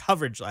touchdown in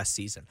coverage last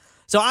season.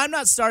 So I'm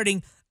not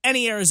starting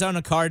any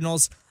Arizona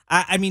Cardinals.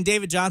 I mean,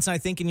 David Johnson, I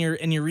think in your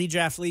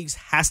redraft leagues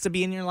has to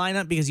be in your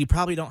lineup because you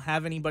probably don't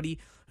have anybody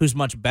who's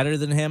much better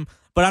than him,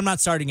 but I'm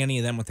not starting any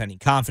of them with any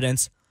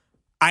confidence.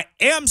 I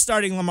am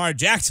starting Lamar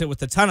Jackson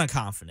with a ton of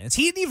confidence.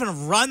 He didn't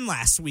even run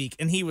last week,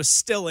 and he was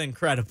still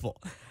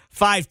incredible.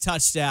 5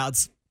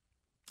 touchdowns.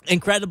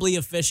 Incredibly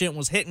efficient,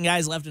 was hitting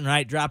guys left and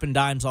right, dropping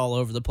dimes all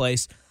over the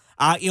place.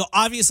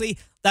 Obviously,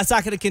 that's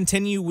not going to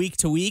continue week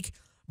to week,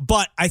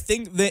 but I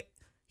think that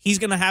he's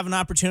going to have an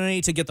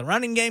opportunity to get the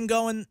running game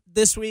going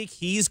this week.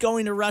 He's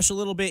going to rush a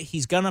little bit.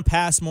 He's going to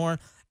pass more,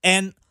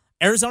 and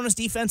Arizona's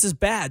defense is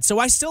bad. So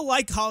I still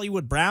like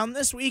Hollywood Brown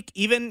this week.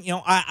 Even,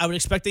 I would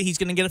expect that he's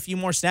going to get a few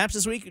more snaps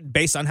this week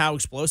based on how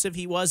explosive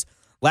he was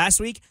last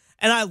week,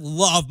 and I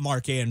love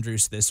Mark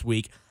Andrews this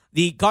week.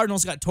 The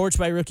Cardinals got torched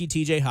by rookie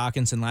T.J.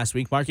 Hawkinson last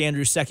week. Mark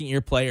Andrews,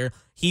 second-year player.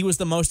 He was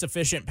the most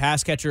efficient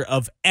pass catcher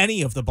of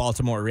any of the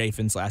Baltimore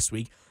Ravens last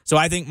week. So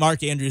I think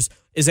Mark Andrews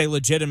is a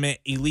legitimate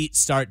elite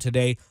start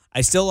today.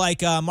 I still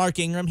like Mark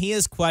Ingram. He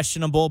is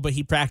questionable, but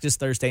he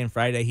practiced Thursday and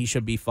Friday. He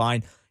should be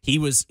fine.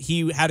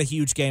 He had a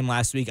huge game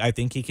last week. I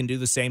think he can do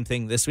the same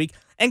thing this week.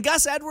 And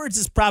Gus Edwards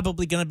is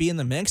probably going to be in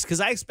the mix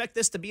because I expect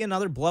this to be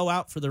another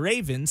blowout for the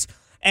Ravens.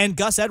 And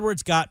Gus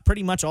Edwards got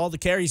pretty much all the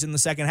carries in the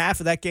second half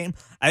of that game.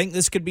 I think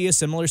this could be a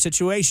similar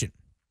situation.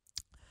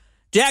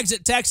 Jags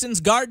at Texans.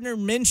 Gardner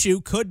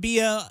Minshew could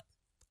be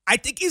I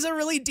think he's a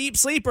really deep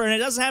sleeper, and it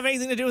doesn't have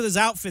anything to do with his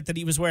outfit that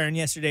he was wearing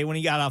yesterday when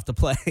he got off the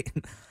plane.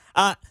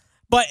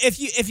 But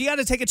if you got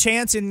to take a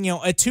chance in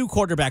a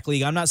 2-quarterback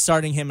league, I'm not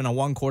starting him in a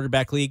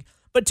 1-quarterback league,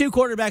 but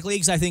 2-quarterback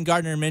leagues, I think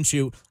Gardner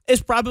Minshew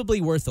is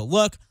probably worth a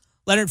look.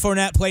 Leonard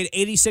Fournette played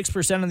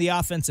 86% of the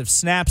offensive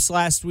snaps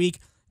last week.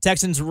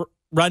 Texans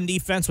run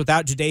defense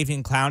without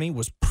Jadeveon Clowney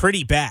was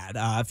pretty bad.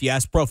 If you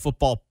ask Pro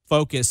Football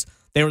Focus,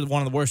 they were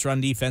one of the worst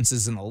run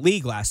defenses in the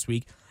league last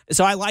week.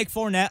 So I like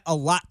Fournette a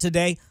lot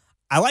today.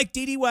 I like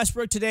D.D.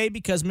 Westbrook today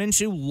because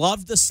Minshew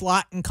loved the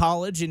slot in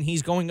college, and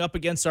he's going up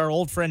against our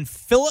old friend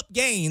Phillip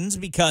Gaines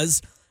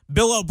because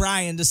Bill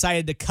O'Brien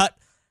decided to cut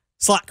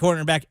slot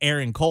cornerback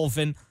Aaron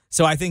Colvin.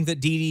 So I think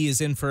that D.D.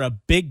 is in for a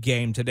big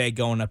game today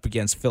going up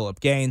against Phillip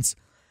Gaines.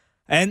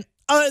 And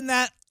other than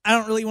that, I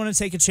don't really want to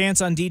take a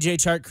chance on DJ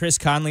Chark, Chris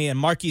Conley, and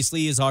Marquise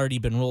Lee has already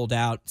been ruled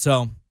out.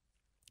 So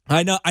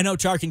I know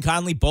Chark and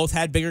Conley both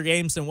had bigger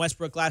games than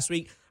Westbrook last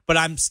week, but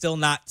I'm still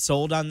not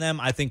sold on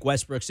them. I think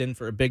Westbrook's in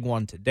for a big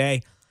one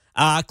today.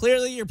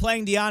 Clearly, you're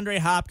playing DeAndre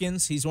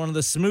Hopkins. He's one of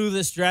the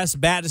smoothest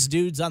dressed, baddest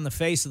dudes on the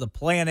face of the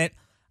planet.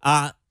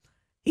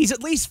 He's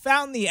at least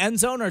found the end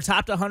zone or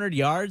topped 100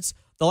 yards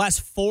the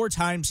last 4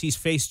 times he's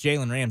faced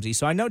Jalen Ramsey.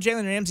 So I know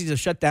Jalen Ramsey's a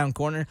shutdown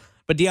corner,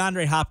 but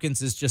DeAndre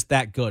Hopkins is just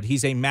that good.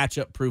 He's a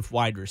matchup-proof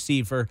wide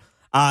receiver.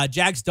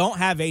 Jags don't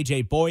have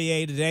A.J.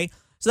 Boye today,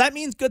 so that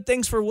means good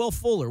things for Will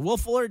Fuller. Will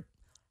Fuller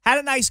had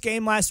a nice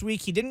game last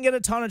week. He didn't get a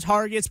ton of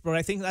targets, but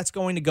I think that's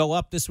going to go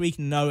up this week.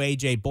 No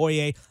A.J.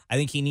 Boye. I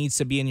think he needs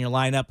to be in your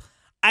lineup.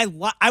 I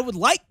would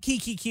like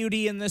Kiki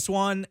Cutie in this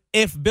one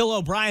if Bill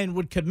O'Brien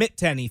would commit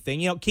to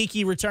anything.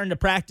 Kiki returned to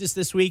practice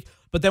this week,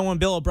 but then when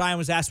Bill O'Brien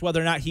was asked whether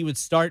or not he would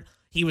start,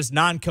 he was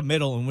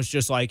non-committal and was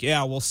just like,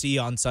 yeah, we'll see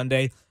on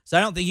Sunday. So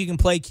I don't think you can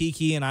play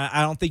Kiki, and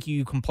I don't think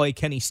you can play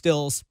Kenny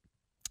Stills.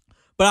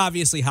 But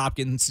obviously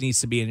Hopkins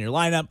needs to be in your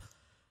lineup.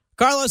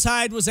 Carlos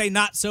Hyde was a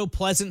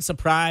not-so-pleasant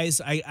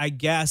surprise, I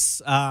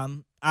guess.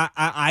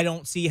 I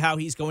don't see how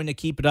he's going to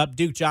keep it up.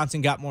 Duke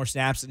Johnson got more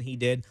snaps than he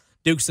did.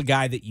 Duke's the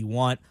guy that you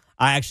want.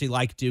 I actually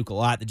like Duke a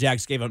lot. The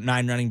Jags gave up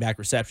 9 running back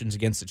receptions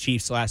against the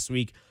Chiefs last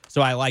week,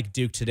 so I like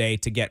Duke today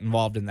to get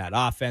involved in that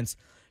offense.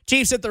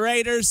 Chiefs at the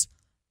Raiders.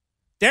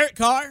 Derek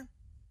Carr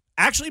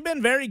actually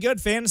been very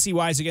good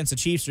fantasy-wise against the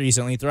Chiefs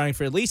recently, throwing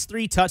for at least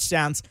 3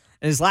 touchdowns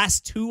in his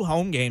last 2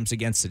 home games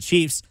against the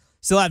Chiefs.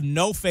 Still have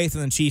no faith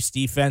in the Chiefs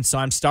defense, so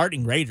I'm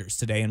starting Raiders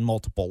today in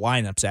multiple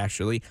lineups,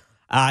 actually.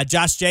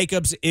 Josh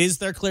Jacobs is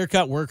their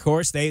clear-cut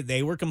workhorse.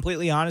 They were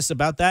completely honest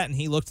about that, and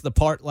he looked the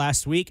part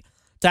last week.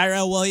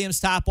 Tyrell Williams,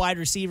 top wide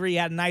receiver. He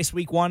had a nice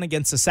week 1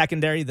 against a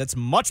secondary that's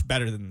much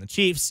better than the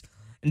Chiefs.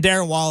 And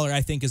Darren Waller,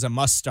 I think, is a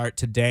must-start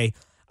today.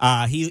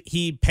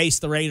 He paced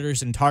the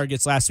Raiders in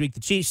targets last week. The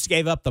Chiefs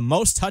gave up the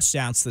most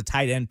touchdowns to the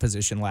tight end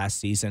position last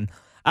season.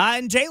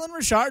 And Jalen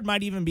Richard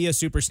might even be a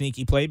super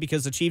sneaky play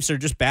because the Chiefs are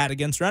just bad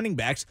against running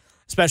backs,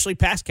 especially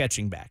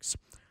pass-catching backs.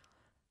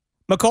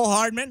 Mecole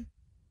Hardman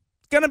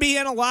going to be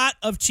in a lot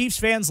of Chiefs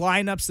fans'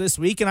 lineups this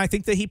week, and I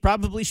think that he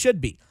probably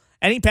should be.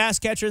 Any pass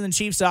catcher in the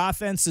Chiefs'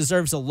 offense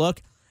deserves a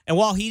look. And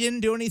while he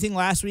didn't do anything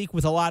last week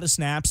with a lot of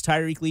snaps,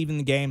 Tyreek leaving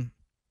the game,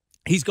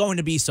 he's going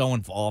to be so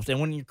involved. And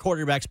when your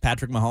quarterback's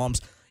Patrick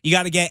Mahomes, you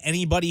got to get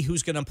anybody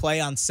who's going to play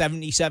on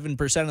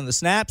 77% of the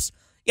snaps.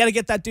 You got to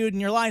get that dude in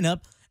your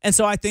lineup. And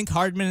so I think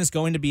Hardman is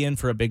going to be in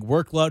for a big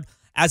workload.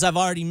 As I've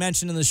already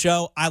mentioned in the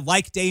show, I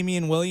like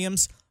Damian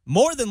Williams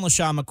more than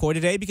LaShawn McCoy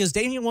today because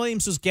Damian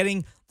Williams was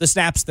getting the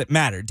snaps that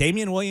matter.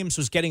 Damian Williams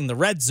was getting the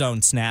red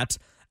zone snaps,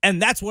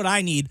 and that's what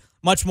I need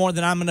much more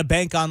than I'm going to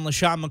bank on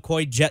LaShawn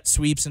McCoy jet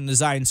sweeps and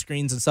design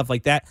screens and stuff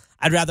like that.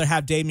 I'd rather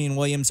have Damian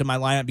Williams in my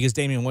lineup because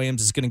Damian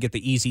Williams is going to get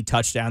the easy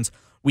touchdowns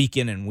week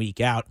in and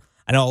week out.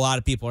 I know a lot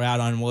of people are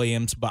out on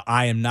Williams, but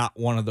I am not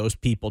one of those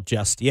people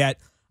just yet.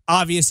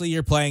 Obviously,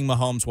 you're playing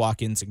Mahomes,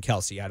 Watkins, and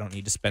Kelsey. I don't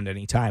need to spend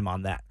any time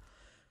on that.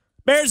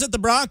 Bears at the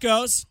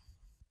Broncos.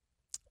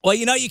 Well,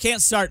 you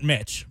can't start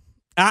Mitch.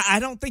 I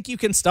don't think you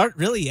can start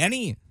really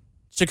any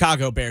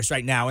Chicago Bears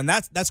right now, and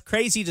that's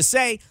crazy to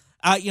say.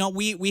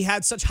 We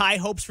had such high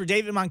hopes for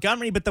David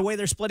Montgomery, but the way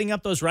they're splitting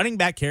up those running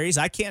back carries,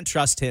 I can't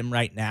trust him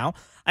right now.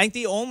 I think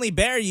the only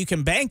Bear you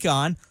can bank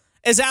on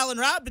is Allen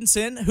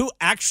Robinson, who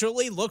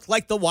actually looked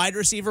like the wide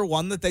receiver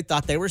one that they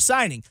thought they were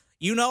signing.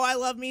 I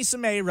love me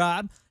some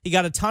A-Rob. He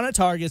got a ton of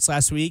targets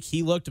last week.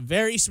 He looked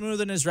very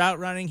smooth in his route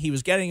running. He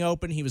was getting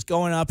open. He was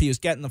going up. He was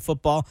getting the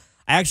football.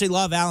 I actually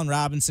love Allen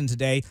Robinson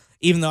today,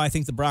 even though I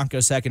think the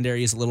Broncos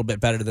secondary is a little bit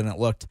better than it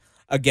looked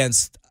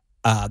against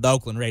the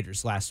Oakland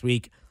Raiders last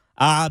week.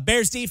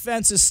 Bears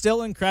defense is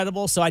still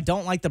incredible, so I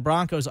don't like the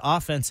Broncos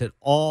offense at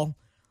all.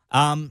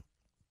 Joe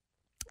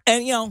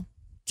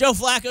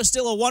Flacco's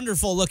still a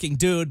wonderful-looking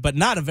dude, but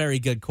not a very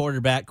good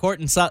quarterback.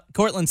 Cortland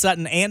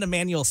Sutton and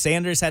Emmanuel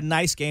Sanders had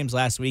nice games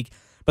last week,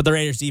 but the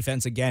Raiders'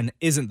 defense, again,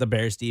 isn't the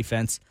Bears'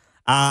 defense.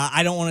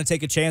 I don't want to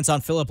take a chance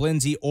on Phillip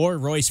Lindsay or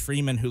Royce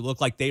Freeman, who looked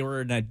like they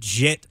were in a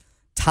legit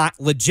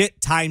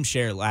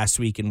timeshare last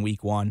week in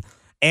Week 1,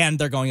 and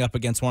they're going up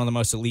against one of the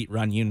most elite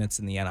run units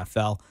in the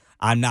NFL.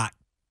 I'm not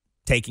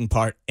taking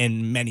part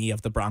in many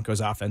of the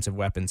Broncos' offensive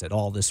weapons at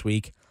all this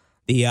week.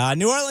 The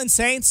New Orleans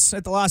Saints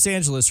at the Los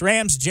Angeles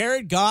Rams.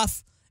 Jared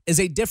Goff is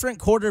a different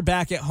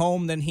quarterback at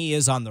home than he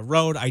is on the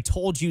road. I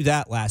told you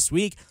that last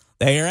week.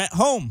 They are at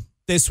home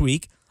this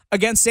week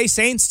against a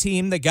Saints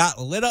team that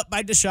got lit up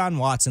by Deshaun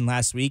Watson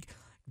last week.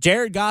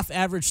 Jared Goff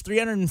averaged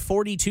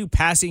 342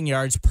 passing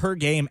yards per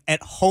game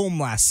at home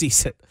last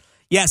season.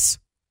 Yes,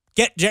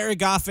 get Jared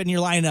Goff in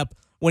your lineup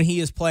when he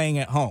is playing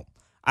at home.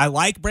 I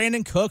like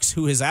Brandon Cooks,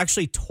 who has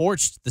actually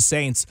torched the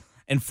Saints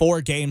in the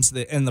 4 games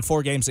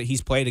that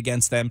he's played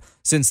against them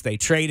since they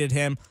traded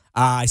him.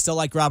 I still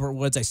like Robert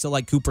Woods. I still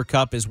like Cooper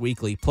Kupp as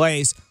weekly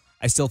plays.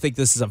 I still think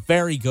this is a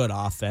very good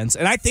offense.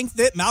 And I think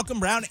that Malcolm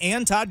Brown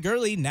and Todd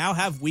Gurley now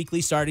have weekly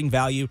starting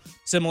value,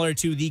 similar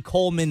to the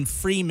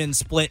Coleman-Freeman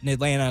split in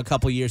Atlanta a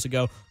couple years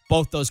ago.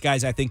 Both those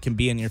guys, I think, can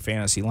be in your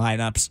fantasy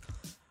lineups.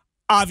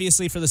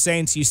 Obviously, for the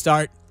Saints, you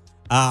start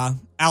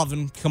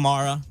Alvin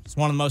Kamara. He's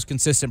one of the most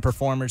consistent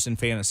performers in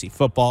fantasy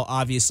football.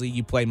 Obviously,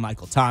 you play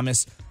Michael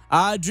Thomas.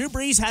 Drew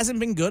Brees hasn't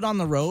been good on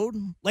the road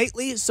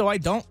lately, so I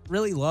don't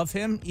really love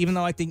him, even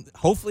though I think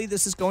hopefully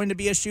this is going to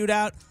be a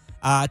shootout.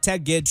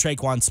 Ted Ginn,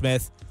 Traquan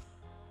Smith,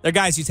 they're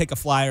guys you take a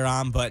flyer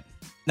on, but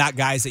not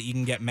guys that you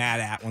can get mad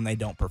at when they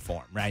don't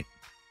perform, right?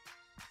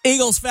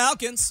 Eagles,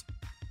 Falcons.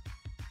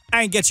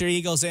 Get your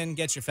Eagles in,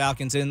 get your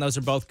Falcons in. Those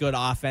are both good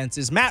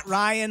offenses. Matt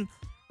Ryan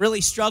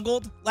really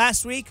struggled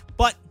last week,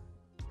 but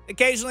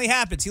occasionally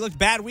happens. He looked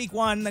bad week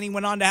 1, then he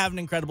went on to have an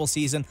incredible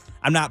season.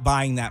 I'm not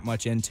buying that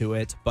much into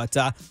it, but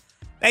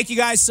thank you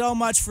guys so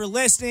much for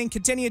listening.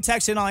 Continue to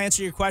text in. I'll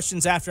answer your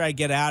questions after I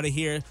get out of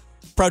here.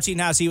 Protein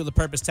House, Eat with a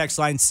Purpose, text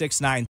line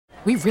 69.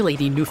 We really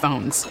need new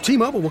phones.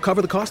 T-Mobile will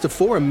cover the cost of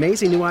 4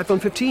 amazing new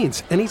iPhone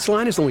 15s, and each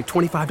line is only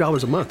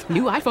 $25 a month.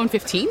 New iPhone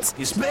 15s?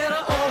 It's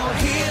better over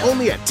here.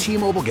 Only at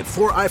T-Mobile, get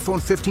 4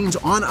 iPhone 15s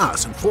on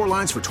us and 4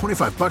 lines for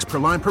 $25 per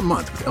line per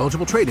month with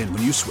eligible trade-in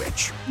when you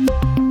switch.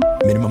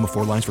 Minimum of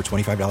 4 lines for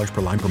 $25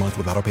 per line per month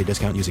with autopay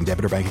discount using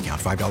debit or bank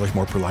account. $5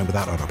 more per line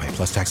without autopay,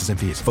 plus taxes and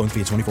fees. Phone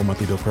fee at 24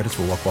 monthly bill credits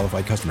for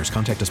well-qualified customers.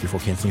 Contact us before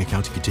canceling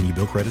account to continue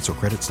bill credits or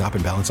credit stop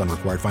and balance on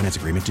required finance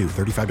agreement due.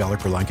 $35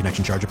 per line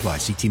connection charge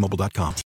applies. See T-Mobile.com.